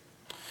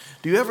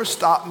 Do you ever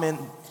stop, men,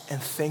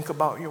 and think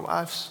about your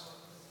wives?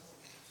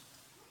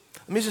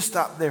 Let me just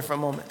stop there for a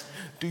moment.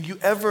 Do you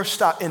ever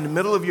stop in the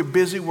middle of your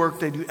busy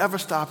workday? Do you ever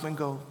stop and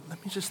go,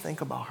 let me just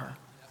think about her?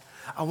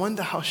 I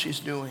wonder how she's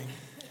doing.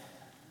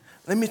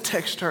 Let me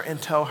text her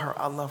and tell her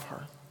I love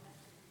her.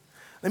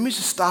 Let me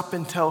just stop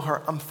and tell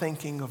her I'm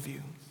thinking of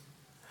you.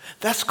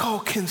 That's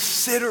called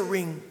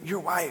considering your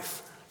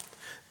wife.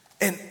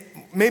 And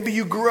maybe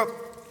you grew up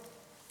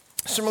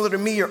similar to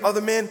me or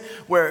other men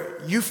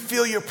where you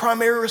feel your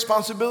primary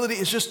responsibility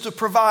is just to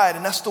provide,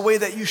 and that's the way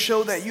that you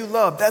show that you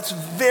love. That's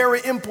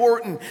very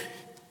important.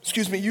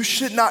 You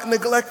should not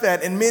neglect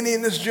that, and many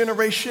in this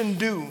generation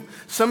do.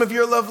 Some of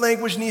your love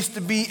language needs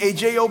to be a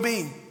job.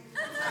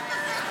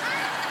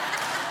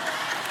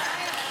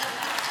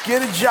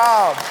 Get a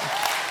job.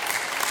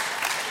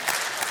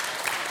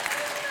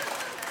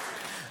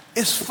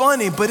 It's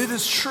funny, but it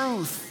is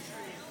truth.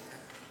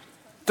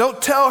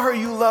 Don't tell her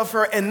you love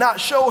her and not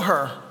show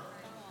her.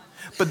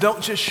 But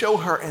don't just show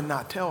her and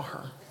not tell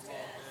her.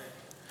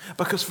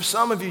 Because for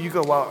some of you, you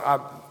go,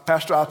 well,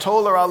 Pastor, I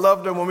told her I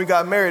loved her when we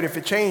got married. If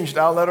it changed,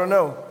 I'll let her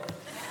know.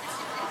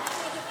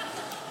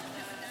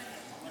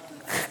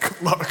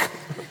 Good luck.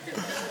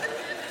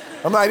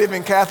 I'm not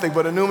even Catholic,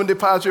 but a numen de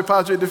Patria,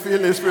 Patria de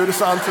Filio, Spiritus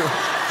Sancto.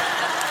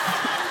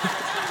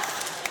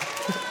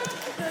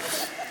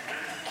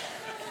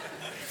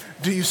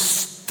 Do you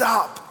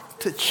stop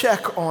to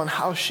check on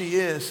how she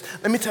is?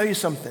 Let me tell you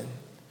something.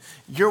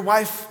 Your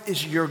wife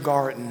is your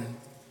garden.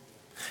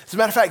 As a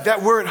matter of fact,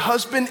 that word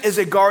husband is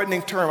a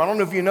gardening term. I don't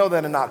know if you know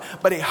that or not.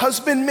 But a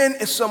husbandman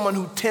is someone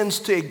who tends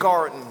to a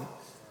garden.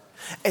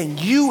 And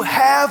you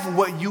have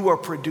what you are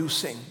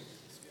producing.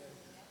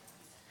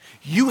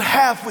 You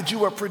have what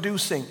you are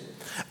producing.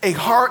 A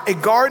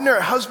gardener,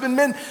 a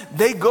husbandman,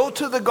 they go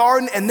to the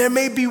garden and there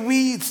may be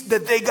weeds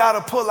that they got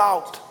to pull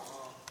out.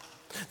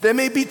 There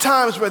may be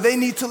times where they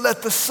need to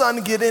let the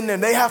sun get in there.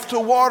 They have to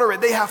water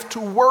it. They have to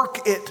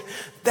work it.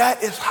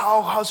 That is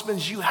how,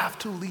 husbands, you have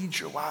to lead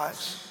your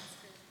wives.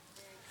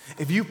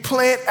 If you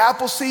plant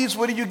apple seeds,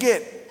 what do you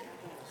get?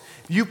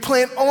 If you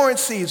plant orange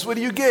seeds, what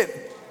do you get?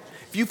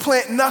 If you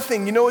plant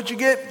nothing, you know what you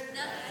get?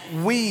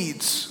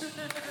 Weeds.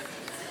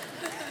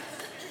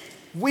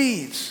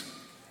 Weeds.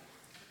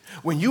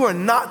 When you are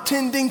not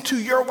tending to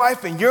your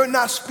wife and you're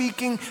not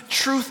speaking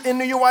truth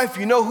into your wife,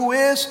 you know who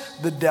is?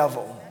 The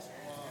devil.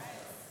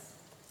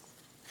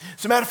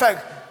 As a matter of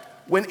fact,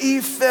 when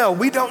Eve fell,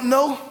 we don't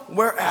know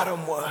where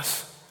Adam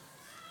was.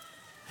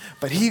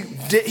 But he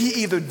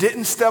either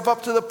didn't step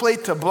up to the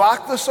plate to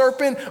block the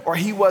serpent, or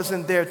he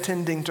wasn't there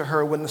tending to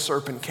her when the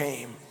serpent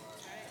came.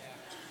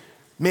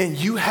 Man,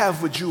 you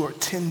have what you are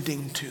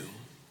tending to.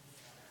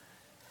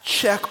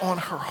 Check on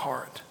her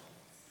heart.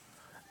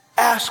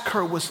 Ask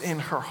her what's in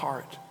her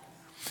heart.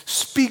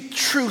 Speak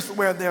truth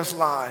where there's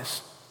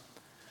lies.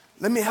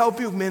 Let me help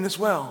you, men, as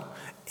well.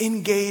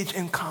 Engage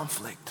in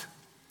conflict.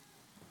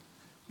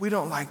 We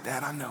don't like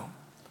that, I know.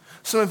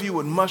 Some of you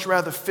would much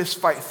rather fist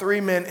fight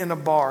 3 men in a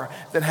bar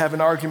than have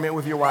an argument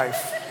with your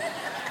wife.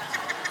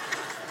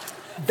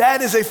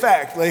 That is a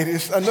fact,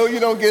 ladies. I know you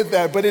don't get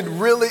that, but it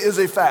really is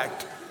a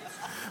fact.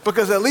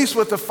 Because at least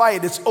with the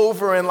fight, it's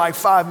over in like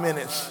 5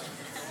 minutes.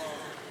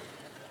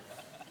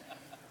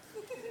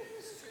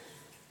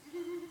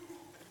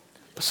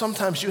 But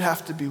sometimes you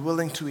have to be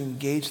willing to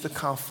engage the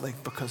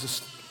conflict because it's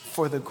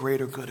for the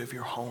greater good of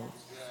your home.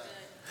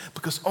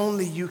 Because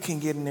only you can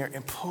get in there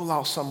and pull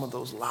out some of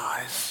those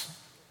lies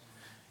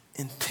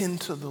and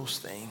tend to those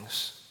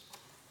things.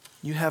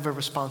 You have a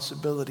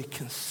responsibility.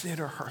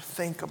 Consider her.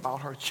 Think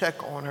about her.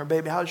 Check on her.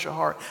 Baby, how's your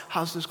heart?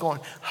 How's this going?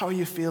 How are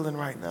you feeling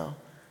right now?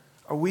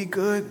 Are we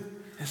good?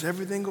 Is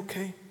everything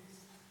okay?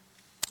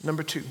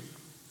 Number 2,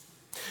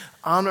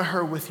 honor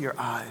her with your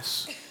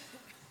eyes.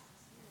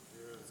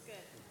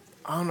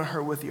 Honor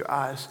her with your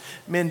eyes.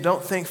 Men,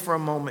 don't think for a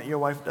moment your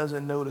wife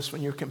doesn't notice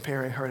when you're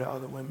comparing her to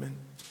other women.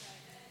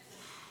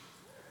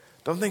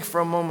 Don't think for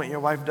a moment your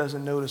wife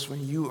doesn't notice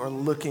when you are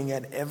looking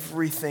at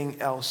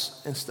everything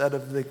else instead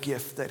of the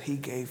gift that he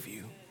gave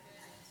you.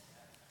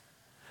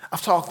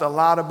 I've talked a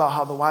lot about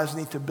how the wives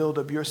need to build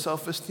up your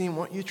self-esteem.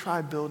 Why don't you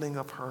try building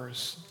up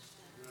hers?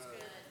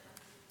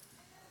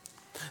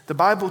 The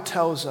Bible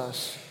tells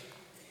us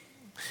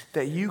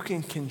that you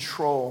can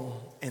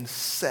control and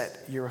set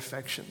your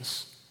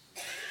affections.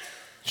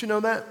 Did you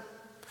know that?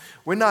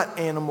 We're not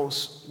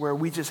animals where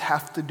we just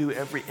have to do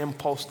every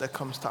impulse that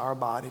comes to our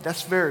body.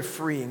 That's very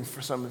freeing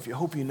for some of you. I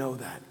hope you know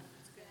that.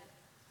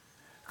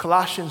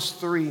 Colossians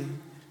 3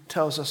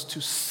 tells us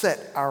to set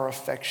our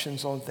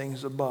affections on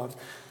things above.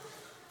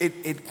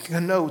 It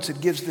connotes,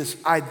 it gives this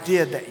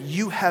idea that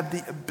you have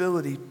the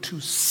ability to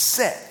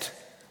set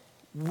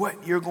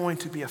what you're going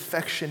to be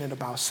affectionate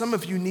about. Some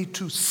of you need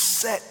to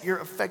set your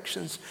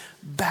affections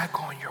back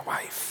on your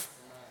wife.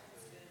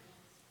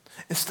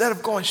 Instead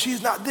of going,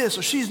 she's not this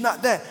or she's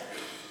not that,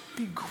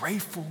 be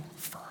grateful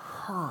for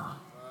her.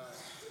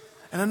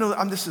 And I know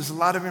this is a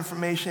lot of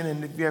information,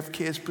 and if you have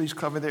kids, please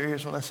cover their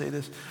ears when I say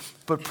this.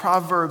 But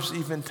Proverbs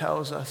even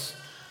tells us,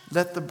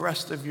 let the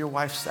breast of your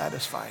wife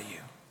satisfy you.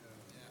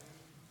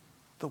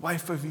 The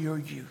wife of your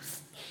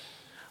youth.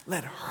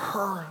 Let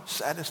her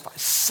satisfy.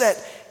 Set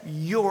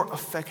your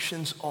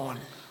affections on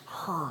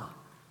her.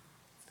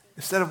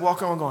 Instead of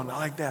walking around going, I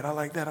like that, I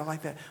like that, I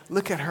like that.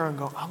 Look at her and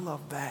go, I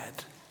love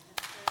that.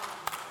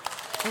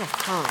 I love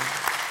her.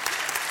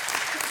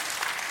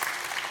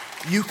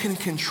 You can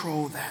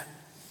control that.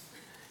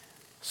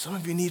 Some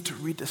of you need to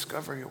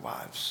rediscover your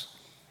wives.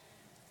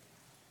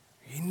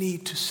 You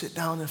need to sit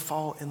down and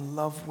fall in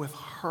love with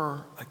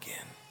her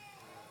again.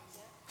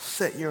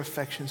 Set your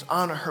affections.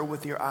 Honor her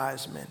with your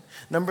eyes, men.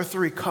 Number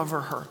 3,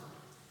 cover her.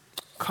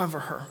 Cover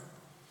her.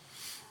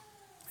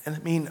 And I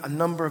mean a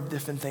number of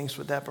different things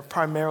with that, but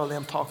primarily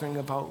I'm talking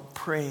about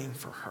praying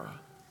for her.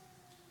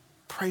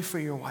 Pray for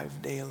your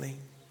wife daily.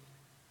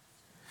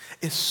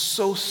 It's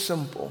so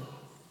simple,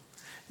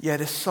 yet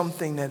it's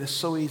something that is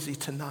so easy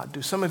to not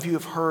do. Some of you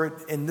have heard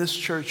in this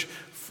church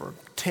for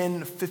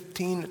 10,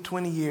 15,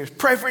 20 years,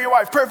 pray for your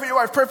wife, pray for your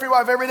wife, pray for your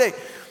wife every day.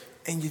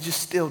 And you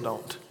just still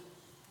don't.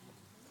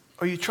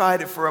 Or you tried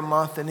it for a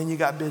month and then you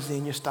got busy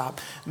and you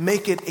stopped.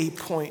 Make it a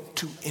point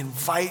to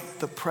invite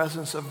the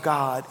presence of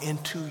God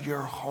into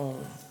your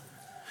home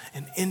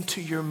and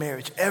into your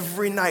marriage.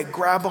 Every night,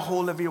 grab a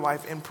hold of your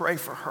wife and pray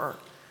for her.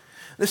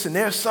 Listen,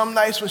 there are some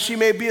nights when she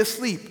may be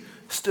asleep.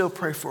 Still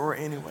pray for her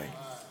anyway.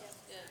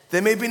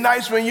 There may be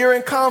nights when you're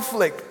in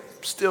conflict.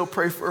 Still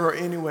pray for her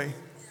anyway.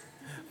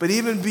 But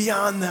even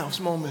beyond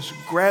those moments,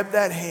 grab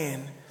that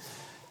hand.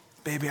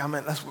 Baby, I'm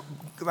going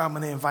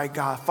to invite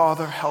God.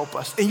 Father, help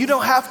us. And you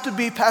don't have to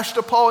be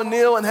Pastor Paul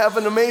Neal and have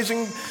an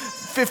amazing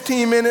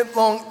 15-minute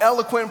long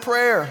eloquent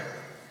prayer.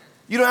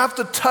 You don't have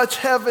to touch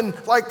heaven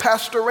like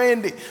Pastor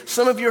Randy.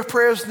 Some of your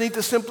prayers need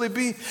to simply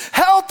be,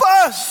 help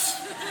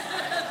us.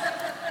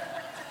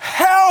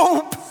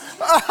 help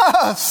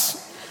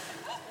us.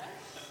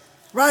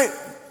 Right?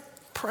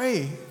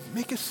 Pray.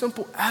 Make it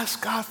simple.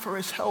 Ask God for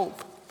his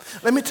help.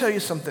 Let me tell you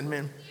something,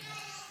 man.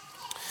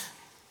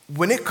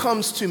 When it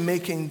comes to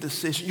making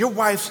decisions, your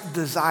wife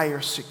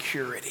desires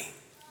security.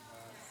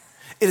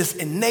 It is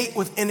innate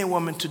within a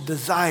woman to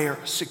desire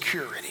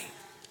security.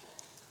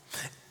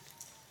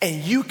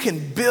 And you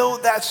can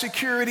build that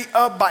security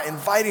up by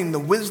inviting the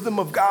wisdom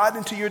of God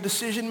into your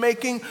decision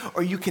making,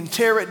 or you can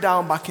tear it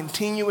down by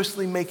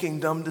continuously making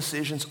dumb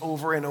decisions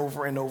over and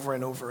over and over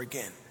and over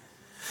again.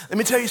 Let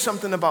me tell you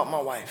something about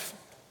my wife.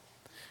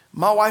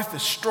 My wife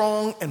is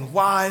strong and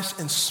wise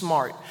and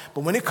smart,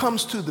 but when it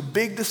comes to the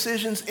big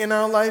decisions in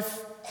our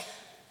life,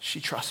 she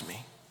trusts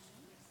me.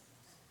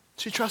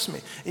 She trusts me.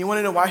 And you want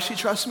to know why she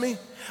trusts me?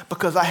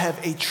 Because I have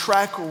a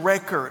track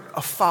record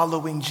of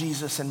following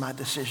Jesus in my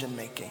decision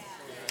making.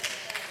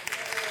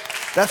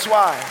 That's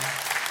why.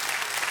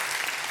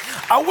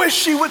 I wish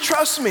she would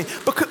trust me,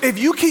 because if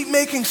you keep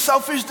making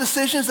selfish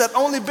decisions that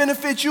only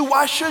benefit you,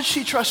 why should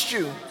she trust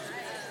you?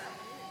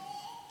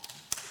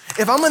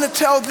 If I'm going to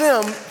tell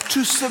them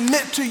to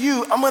submit to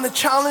you, I'm going to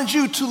challenge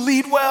you to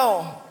lead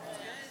well.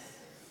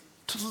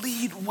 To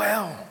lead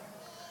well.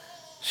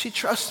 She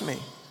trusts me.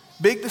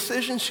 Big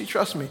decisions, she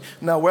trusts me.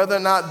 Now, whether or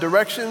not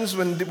directions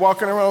when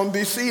walking around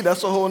D.C.,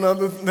 that's a whole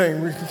nother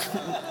thing.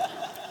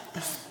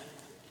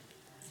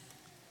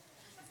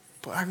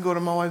 But I can go to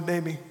my wife,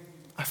 baby,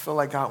 I feel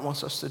like God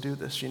wants us to do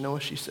this. You know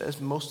what she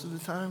says most of the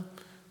time?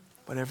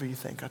 Whatever you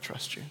think, I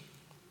trust you.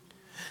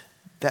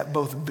 That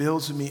both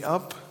builds me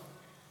up,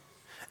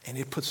 and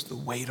it puts the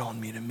weight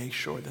on me to make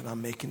sure that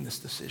I'm making this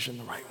decision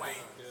the right way.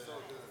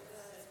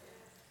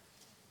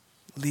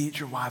 Lead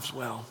your wives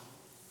well.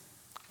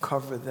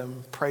 Cover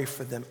them, pray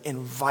for them.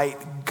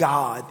 Invite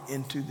God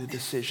into the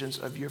decisions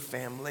of your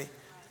family.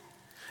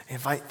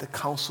 Invite the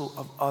counsel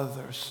of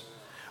others.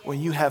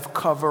 When you have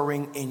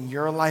covering in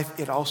your life,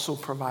 it also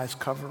provides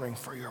covering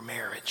for your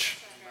marriage.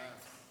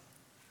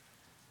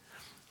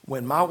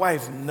 When my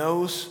wife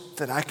knows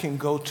that I can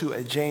go to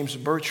a James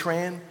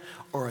Bertrand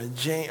or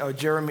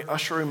Jeremy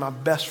Ushery, my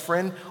best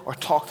friend, or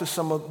talk to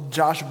some of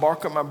Josh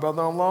Barker, my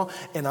brother-in-law,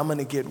 and I'm going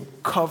to get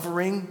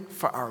covering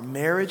for our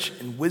marriage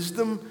and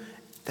wisdom,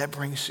 that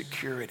brings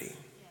security.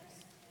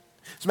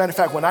 As a matter of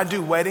fact, when I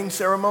do wedding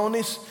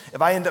ceremonies,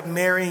 if I end up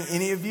marrying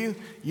any of you,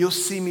 you'll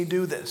see me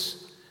do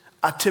this.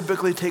 I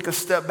typically take a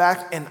step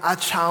back and I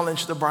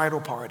challenge the bridal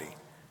party.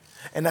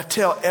 And I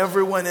tell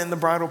everyone in the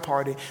bridal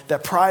party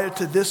that prior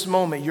to this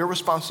moment, your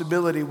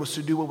responsibility was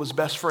to do what was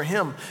best for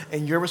him,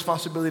 and your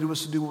responsibility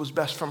was to do what was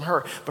best from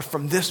her. But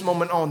from this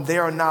moment on, they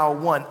are now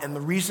one. And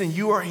the reason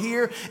you are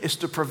here is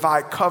to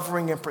provide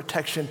covering and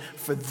protection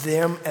for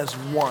them as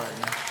one.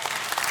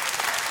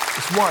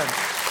 It's one.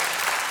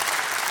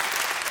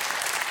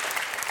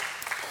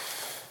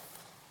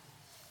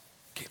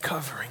 Get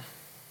covering.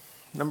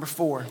 Number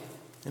 4,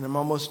 and I'm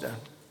almost done.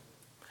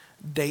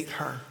 Date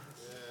her.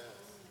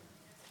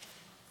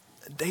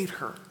 Date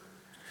her.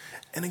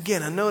 And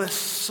again, I know that's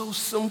so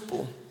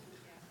simple,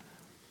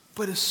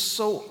 but it's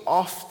so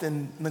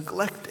often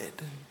neglected.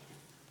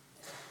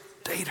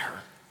 Date her.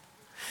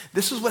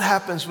 This is what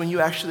happens when you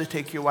actually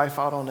take your wife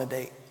out on a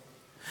date.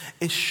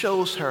 It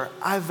shows her,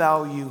 I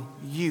value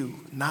you,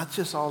 not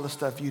just all the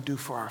stuff you do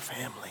for our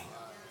family.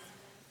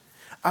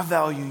 I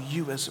value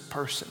you as a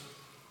person.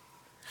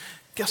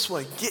 Guess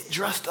what? Get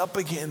dressed up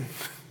again.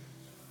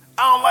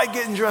 I don't like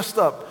getting dressed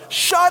up.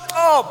 Shut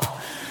up.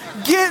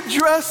 Get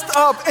dressed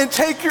up and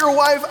take your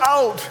wife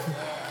out.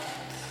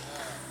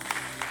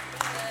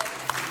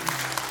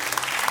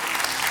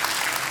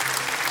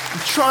 I'm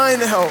trying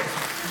to help.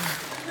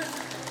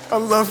 I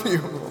love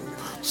you.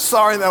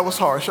 Sorry that was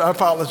harsh. I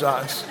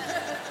apologize.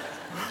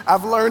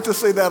 I've learned to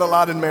say that a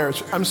lot in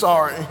marriage. I'm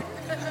sorry.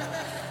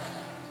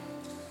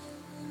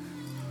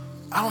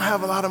 I don't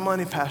have a lot of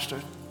money,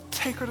 Pastor.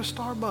 Take her to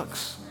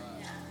Starbucks.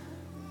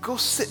 Go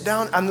sit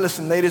down. And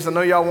listen, ladies, I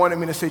know y'all wanted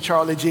me to say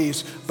Charlie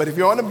G's, but if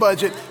you're on a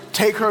budget,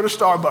 take her to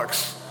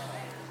Starbucks.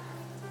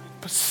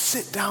 But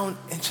sit down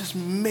and just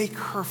make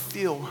her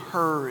feel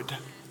heard.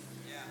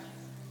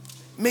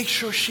 Make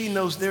sure she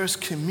knows there's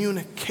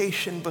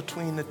communication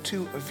between the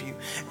two of you.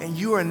 And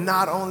you are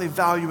not only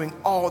valuing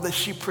all that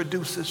she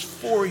produces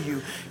for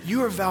you,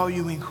 you are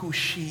valuing who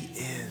she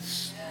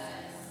is.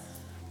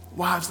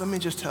 Wives, let me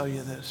just tell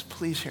you this.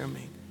 Please hear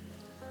me.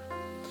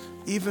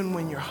 Even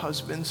when your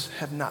husbands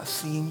have not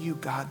seen you,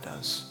 God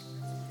does.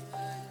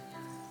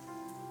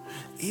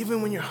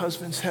 Even when your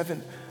husbands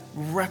haven't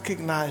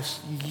recognized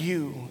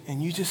you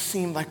and you just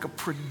seem like a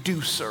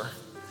producer,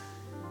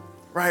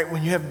 right?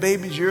 When you have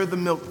babies, you're the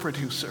milk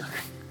producer.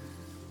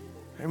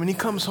 And when he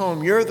comes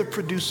home, you're the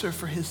producer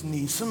for his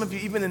needs. Some of you,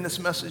 even in this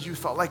message, you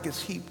felt like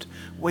it's heaped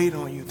weight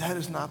on you. That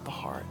is not the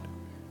heart.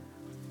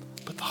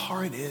 But the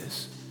heart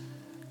is,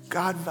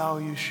 God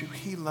values you,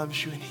 he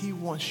loves you, and he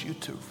wants you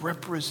to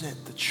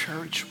represent the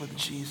church with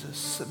Jesus.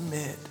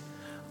 Submit,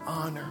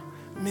 honor.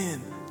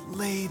 Men,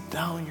 lay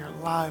down your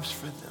lives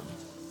for them.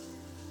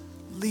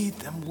 Lead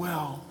them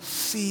well.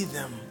 See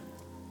them.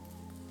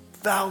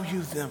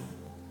 Value them.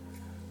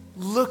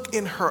 Look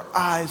in her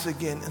eyes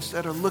again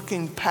instead of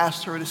looking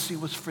past her to see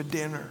what's for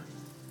dinner.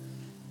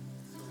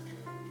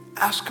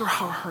 Ask her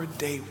how her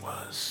day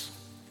was.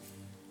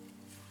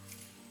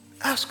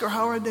 Ask her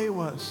how her day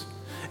was.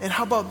 And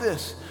how about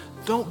this?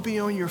 Don't be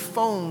on your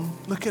phone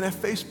looking at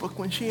Facebook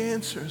when she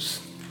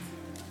answers.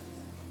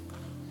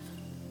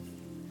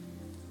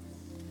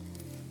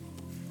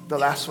 The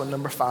last one,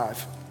 number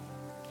 5.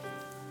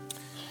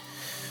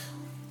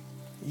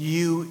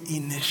 You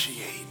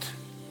initiate.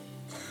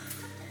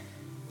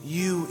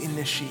 You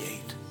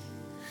initiate.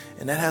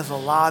 And that has a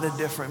lot of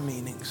different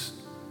meanings.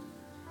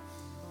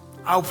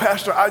 Oh,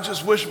 Pastor, I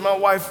just wish my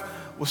wife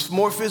was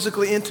more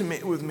physically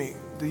intimate with me.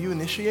 Do you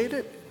initiate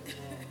it?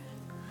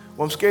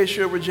 Well, I'm scared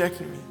she'll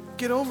reject me.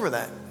 Get over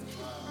that.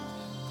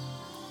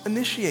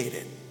 Initiate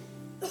it.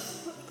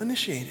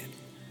 Initiate it.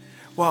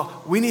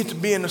 Well, we need to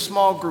be in a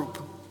small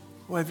group.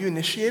 Well, have you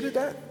initiated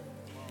that?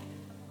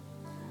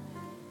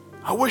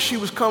 I wish she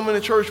was coming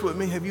to church with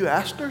me. Have you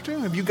asked her to?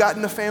 Have you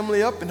gotten the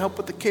family up and helped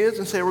with the kids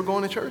and say, we're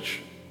going to church?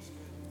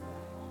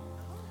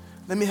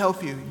 Let me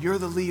help you. You're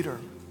the leader.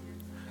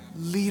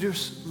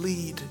 Leaders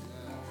lead.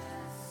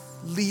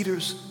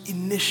 Leaders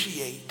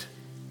initiate.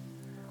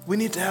 We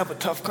need to have a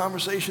tough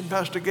conversation,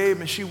 Pastor Gabe,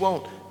 and she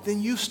won't.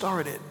 Then you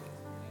start it.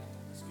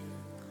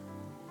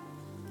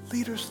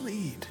 Leaders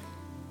lead.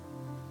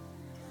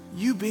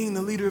 You being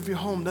the leader of your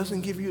home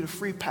doesn't give you the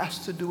free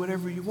pass to do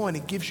whatever you want.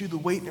 It gives you the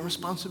weight and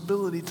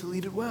responsibility to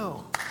lead it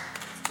well.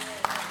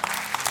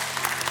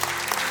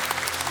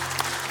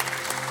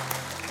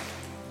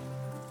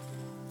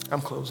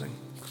 I'm closing.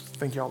 I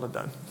think y'all are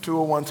done.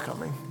 201's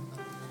coming.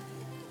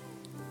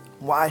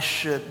 Why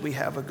should we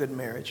have a good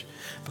marriage?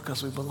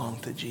 Because we belong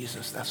to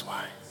Jesus. That's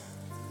why.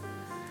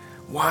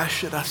 Why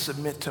should I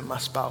submit to my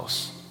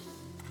spouse?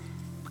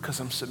 Because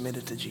I'm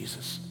submitted to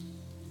Jesus.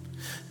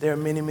 There are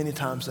many, many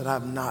times that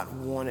I've not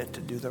wanted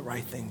to do the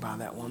right thing by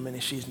that woman,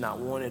 and she's not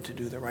wanted to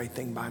do the right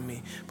thing by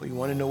me. But you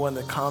want to know one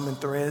of the common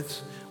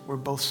threads? We're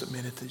both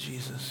submitted to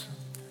Jesus.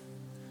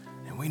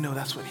 And we know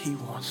that's what he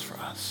wants for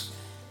us.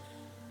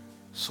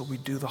 So we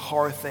do the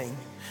hard thing,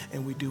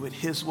 and we do it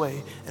his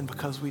way. And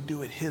because we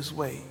do it his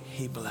way,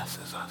 he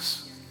blesses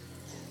us.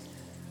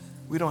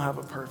 We don't have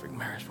a perfect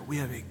marriage, but we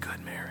have a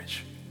good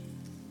marriage.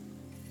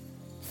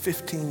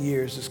 15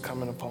 years is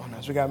coming upon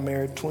us. We got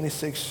married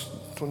 26,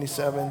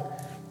 27,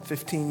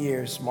 15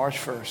 years, March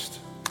 1st.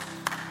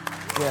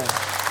 Yeah.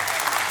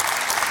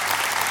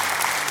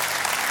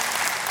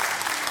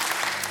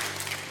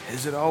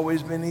 Has it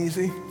always been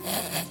easy?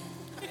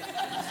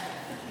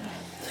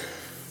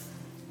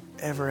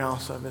 Every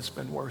ounce of it's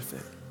been worth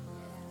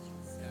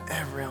it.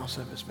 Every ounce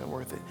of it's been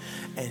worth it.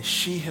 And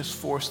she has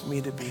forced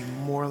me to be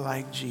more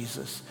like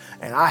Jesus.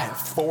 And I have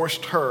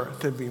forced her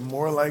to be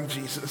more like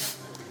Jesus.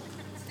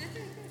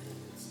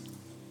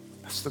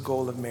 That's the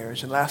goal of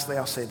marriage. And lastly,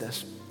 I'll say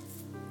this.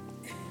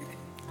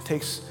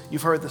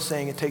 You've heard the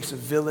saying, it takes a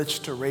village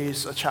to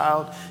raise a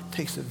child. It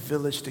takes a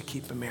village to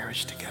keep a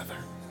marriage together.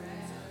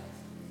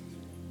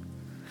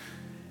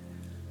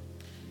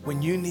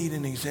 When you need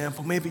an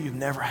example, maybe you've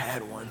never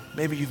had one.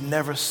 Maybe you've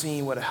never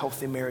seen what a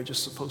healthy marriage is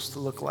supposed to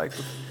look like.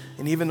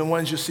 And even the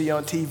ones you see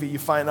on TV, you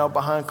find out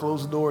behind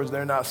closed doors,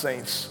 they're not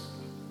saints.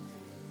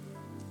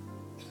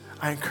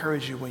 I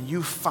encourage you, when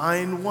you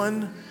find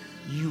one,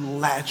 you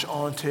latch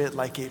onto it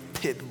like a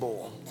pit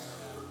bull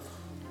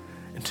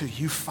until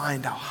you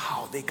find out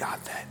how they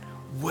got that,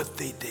 what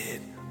they did,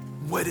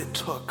 what it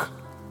took.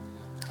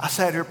 I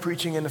sat here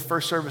preaching in the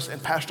first service,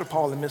 and Pastor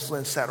Paul and Miss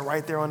Lynn sat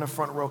right there on the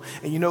front row.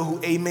 And you know who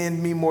amened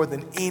me more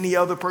than any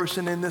other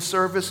person in this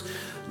service?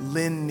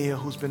 Lynn Neal,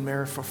 who's been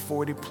married for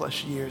 40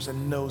 plus years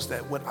and knows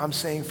that what I'm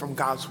saying from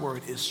God's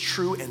word is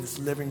true and is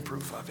living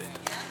proof of it.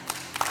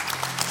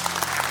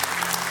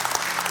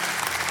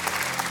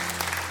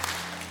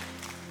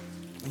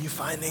 When you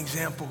find an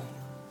example,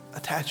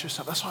 attach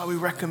yourself. That's why we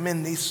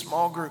recommend these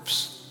small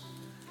groups.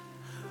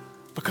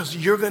 Because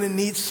you're going to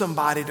need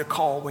somebody to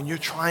call when you're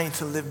trying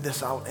to live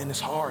this out and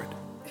it's hard.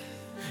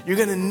 You're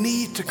going to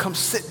need to come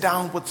sit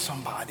down with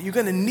somebody. You're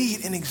going to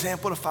need an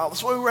example to follow.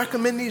 That's why we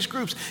recommend these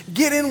groups.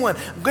 Get in one.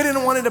 Get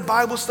in one of the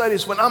Bible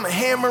studies when I'm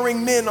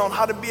hammering men on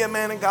how to be a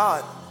man of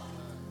God.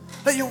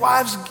 Let your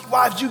wives,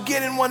 you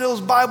get in one of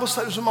those Bible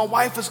studies when my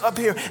wife is up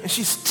here and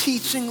she's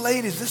teaching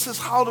ladies. This is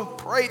how to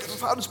pray. This is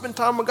how to spend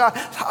time with God.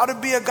 How to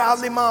be a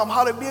godly mom.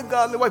 How to be a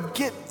godly wife.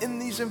 Get in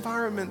these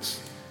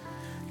environments.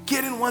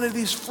 Get in one of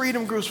these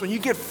freedom groups when you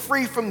get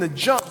free from the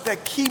junk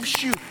that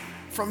keeps you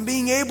from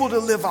being able to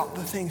live out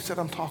the things that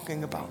I'm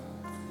talking about.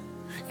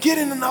 Get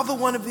in another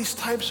one of these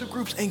types of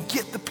groups and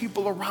get the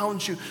people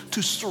around you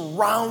to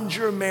surround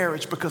your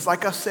marriage. Because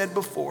like I said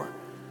before,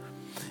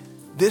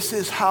 this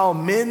is how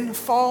men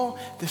fall.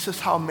 This is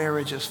how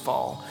marriages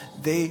fall.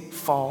 They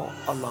fall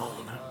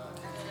alone.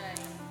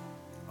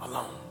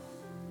 Alone.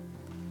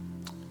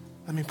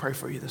 Let me pray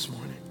for you this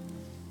morning.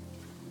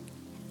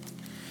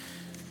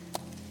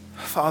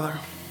 Father,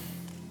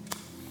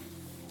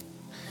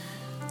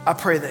 I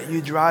pray that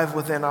you drive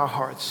within our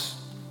hearts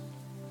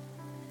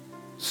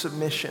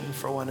submission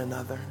for one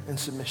another and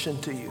submission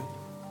to you,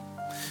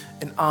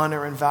 and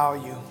honor and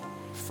value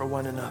for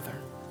one another.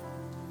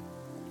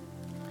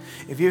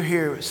 If you're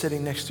here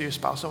sitting next to your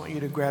spouse, I want you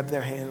to grab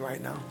their hand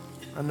right now.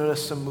 I know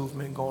there's some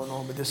movement going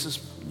on, but this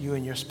is you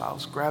and your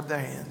spouse. Grab their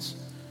hands.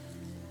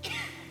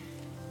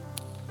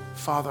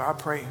 Father, I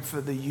pray for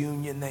the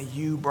union that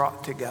you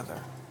brought together.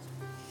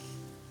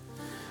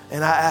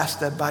 And I ask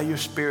that by your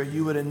Spirit,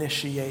 you would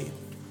initiate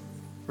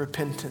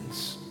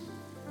repentance.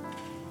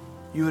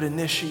 You would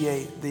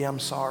initiate the I'm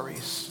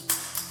sorries.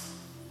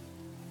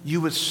 You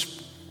would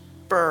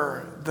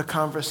spur the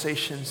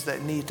conversations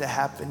that need to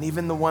happen,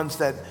 even the ones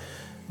that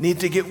need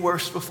to get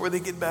worse before they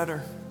get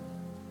better.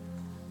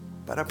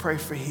 But I pray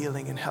for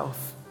healing and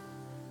health.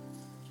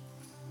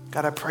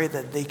 God, I pray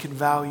that they can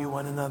value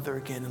one another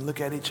again and look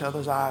at each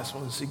other's eyes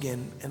once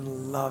again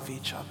and love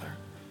each other.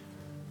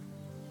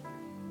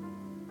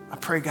 I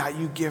pray, God,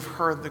 you give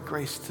her the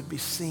grace to be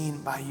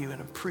seen by you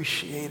and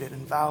appreciated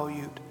and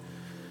valued,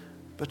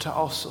 but to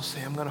also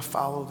say, I'm going to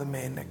follow the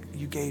man that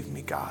you gave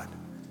me, God,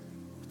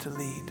 to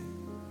lead.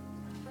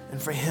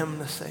 And for him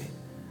to say,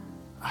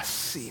 I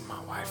see my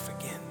wife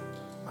again.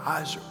 My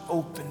eyes are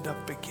opened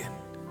up again.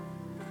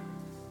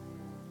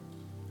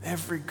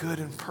 Every good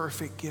and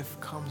perfect gift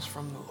comes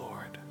from the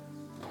Lord.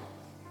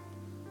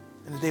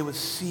 And they would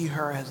see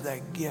her as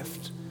that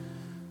gift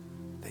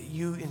that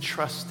you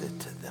entrusted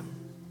to them.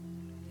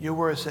 Your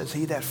word says,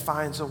 he that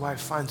finds a wife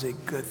finds a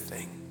good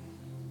thing.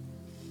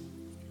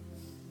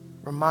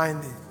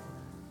 Reminding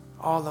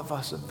all of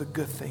us of the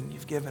good thing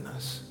you've given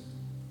us.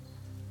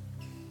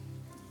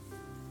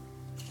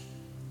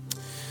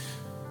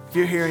 If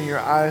you're here and your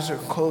eyes are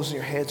closed and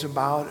your heads are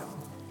bowed,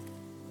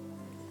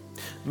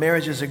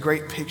 marriage is a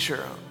great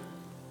picture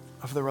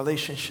of the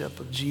relationship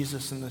of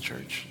Jesus and the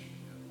church,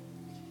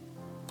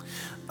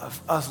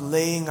 of us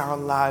laying our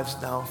lives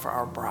down for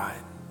our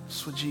bride.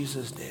 That's what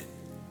Jesus did.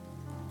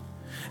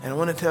 And I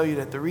want to tell you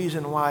that the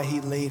reason why he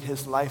laid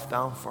his life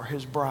down for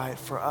his bride,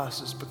 for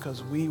us, is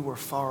because we were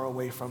far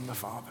away from the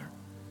Father.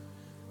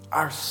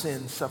 Our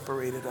sin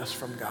separated us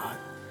from God.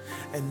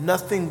 And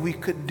nothing we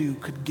could do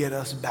could get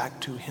us back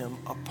to him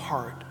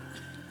apart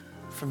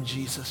from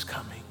Jesus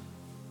coming.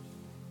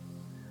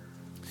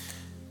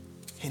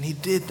 And he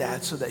did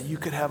that so that you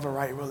could have a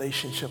right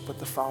relationship with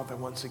the Father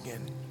once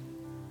again.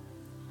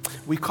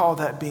 We call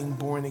that being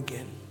born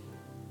again.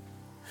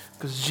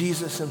 Because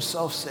Jesus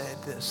himself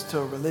said this to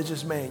a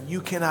religious man,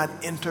 you cannot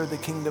enter the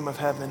kingdom of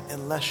heaven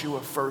unless you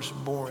are first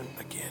born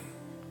again.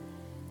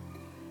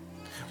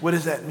 What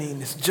does that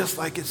mean? It's just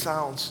like it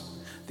sounds.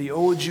 The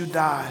old you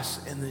dies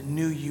and the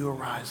new you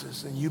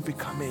arises, and you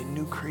become a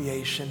new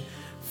creation,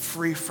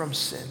 free from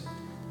sin.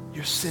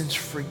 Your sins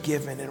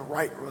forgiven, in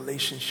right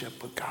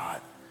relationship with God.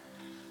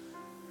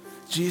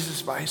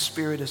 Jesus, by his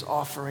Spirit, is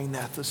offering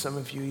that to some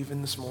of you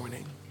even this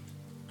morning.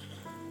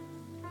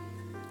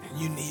 And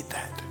you need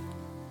that.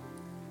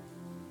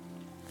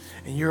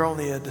 And you're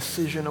only a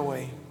decision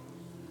away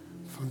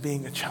from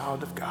being a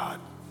child of God.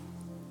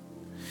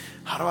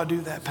 How do I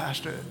do that,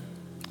 Pastor?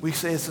 We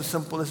say it's as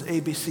simple as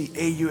ABC.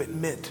 A, you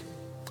admit.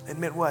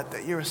 Admit what?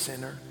 That you're a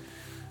sinner.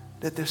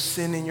 That there's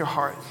sin in your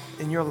heart,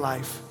 in your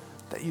life,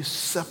 that you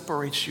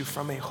separates you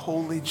from a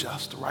holy,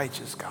 just,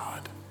 righteous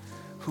God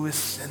who is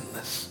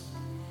sinless.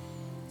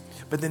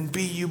 But then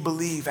B, you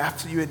believe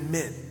after you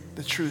admit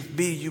the truth.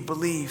 B, you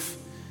believe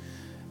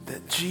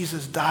that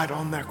Jesus died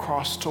on that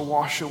cross to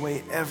wash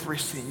away every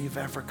sin you've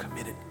ever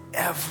committed.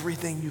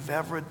 Everything you've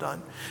ever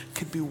done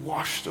could be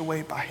washed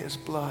away by his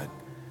blood.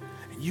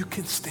 And you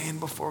can stand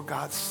before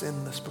God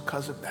sinless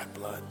because of that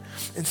blood.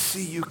 And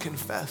see, you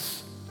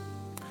confess.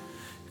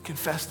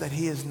 Confess that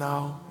he is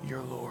now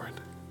your Lord.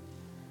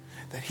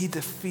 That he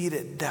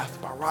defeated death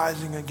by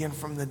rising again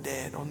from the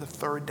dead on the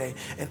third day.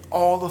 And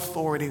all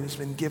authority has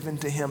been given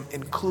to him,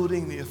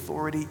 including the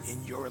authority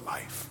in your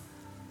life.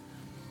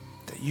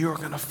 That you're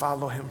going to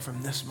follow him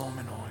from this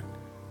moment on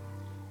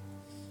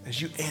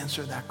as you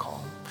answer that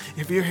call.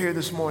 If you're here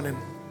this morning,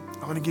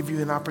 I want to give you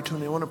an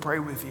opportunity. I want to pray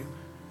with you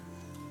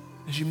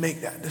as you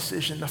make that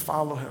decision to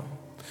follow him.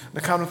 On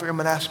the count of three, I'm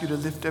going to ask you to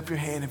lift up your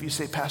hand. If you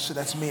say, Pastor,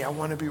 that's me. I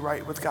want to be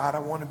right with God. I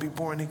want to be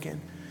born again.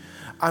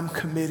 I'm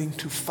committing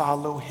to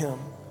follow him.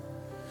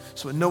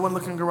 So with no one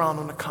looking around,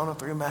 on the count of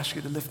three, I'm going to ask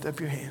you to lift up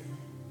your hand.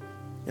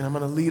 And I'm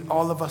going to lead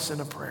all of us in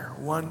a prayer.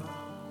 1,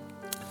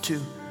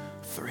 2,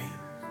 3.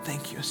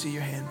 Thank you. I see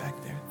your hand back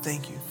there.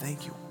 Thank you.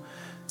 Thank you.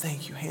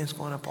 Thank you. Hands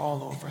going up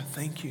all over.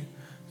 Thank you.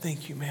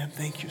 Thank you, ma'am.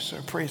 Thank you,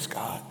 sir. Praise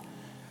God.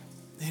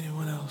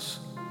 Anyone else?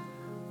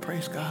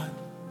 Praise God.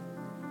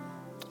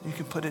 You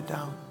can put it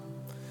down.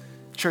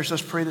 Church,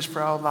 let's pray this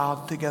prayer out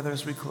loud together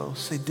as we close.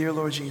 Say, Dear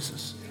Lord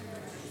Jesus,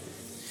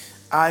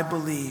 I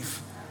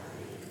believe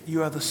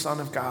you are the Son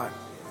of God.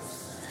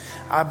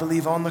 I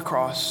believe on the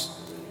cross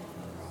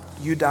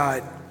you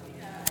died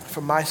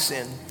for my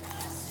sin,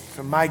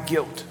 for my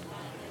guilt,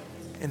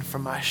 and for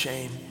my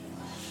shame.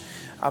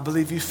 I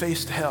believe you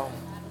faced hell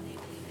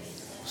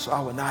so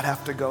I would not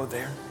have to go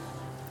there.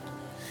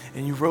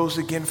 And you rose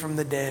again from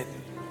the dead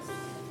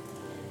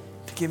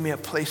to give me a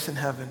place in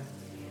heaven,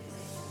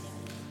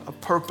 a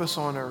purpose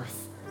on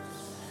earth,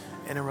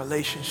 and a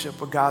relationship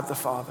with God the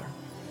Father.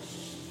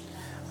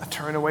 I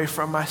turn away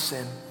from my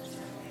sin.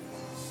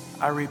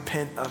 I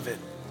repent of it.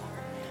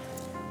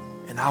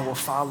 And I will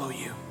follow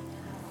you.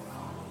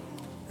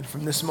 And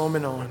from this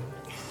moment on,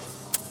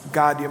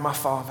 God, you're my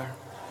Father.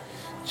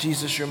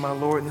 Jesus, you're my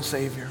Lord and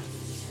Savior.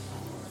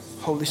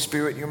 Holy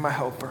Spirit, you're my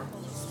helper.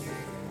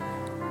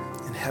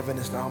 And heaven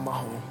is now my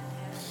home.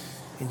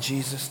 In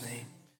Jesus' name.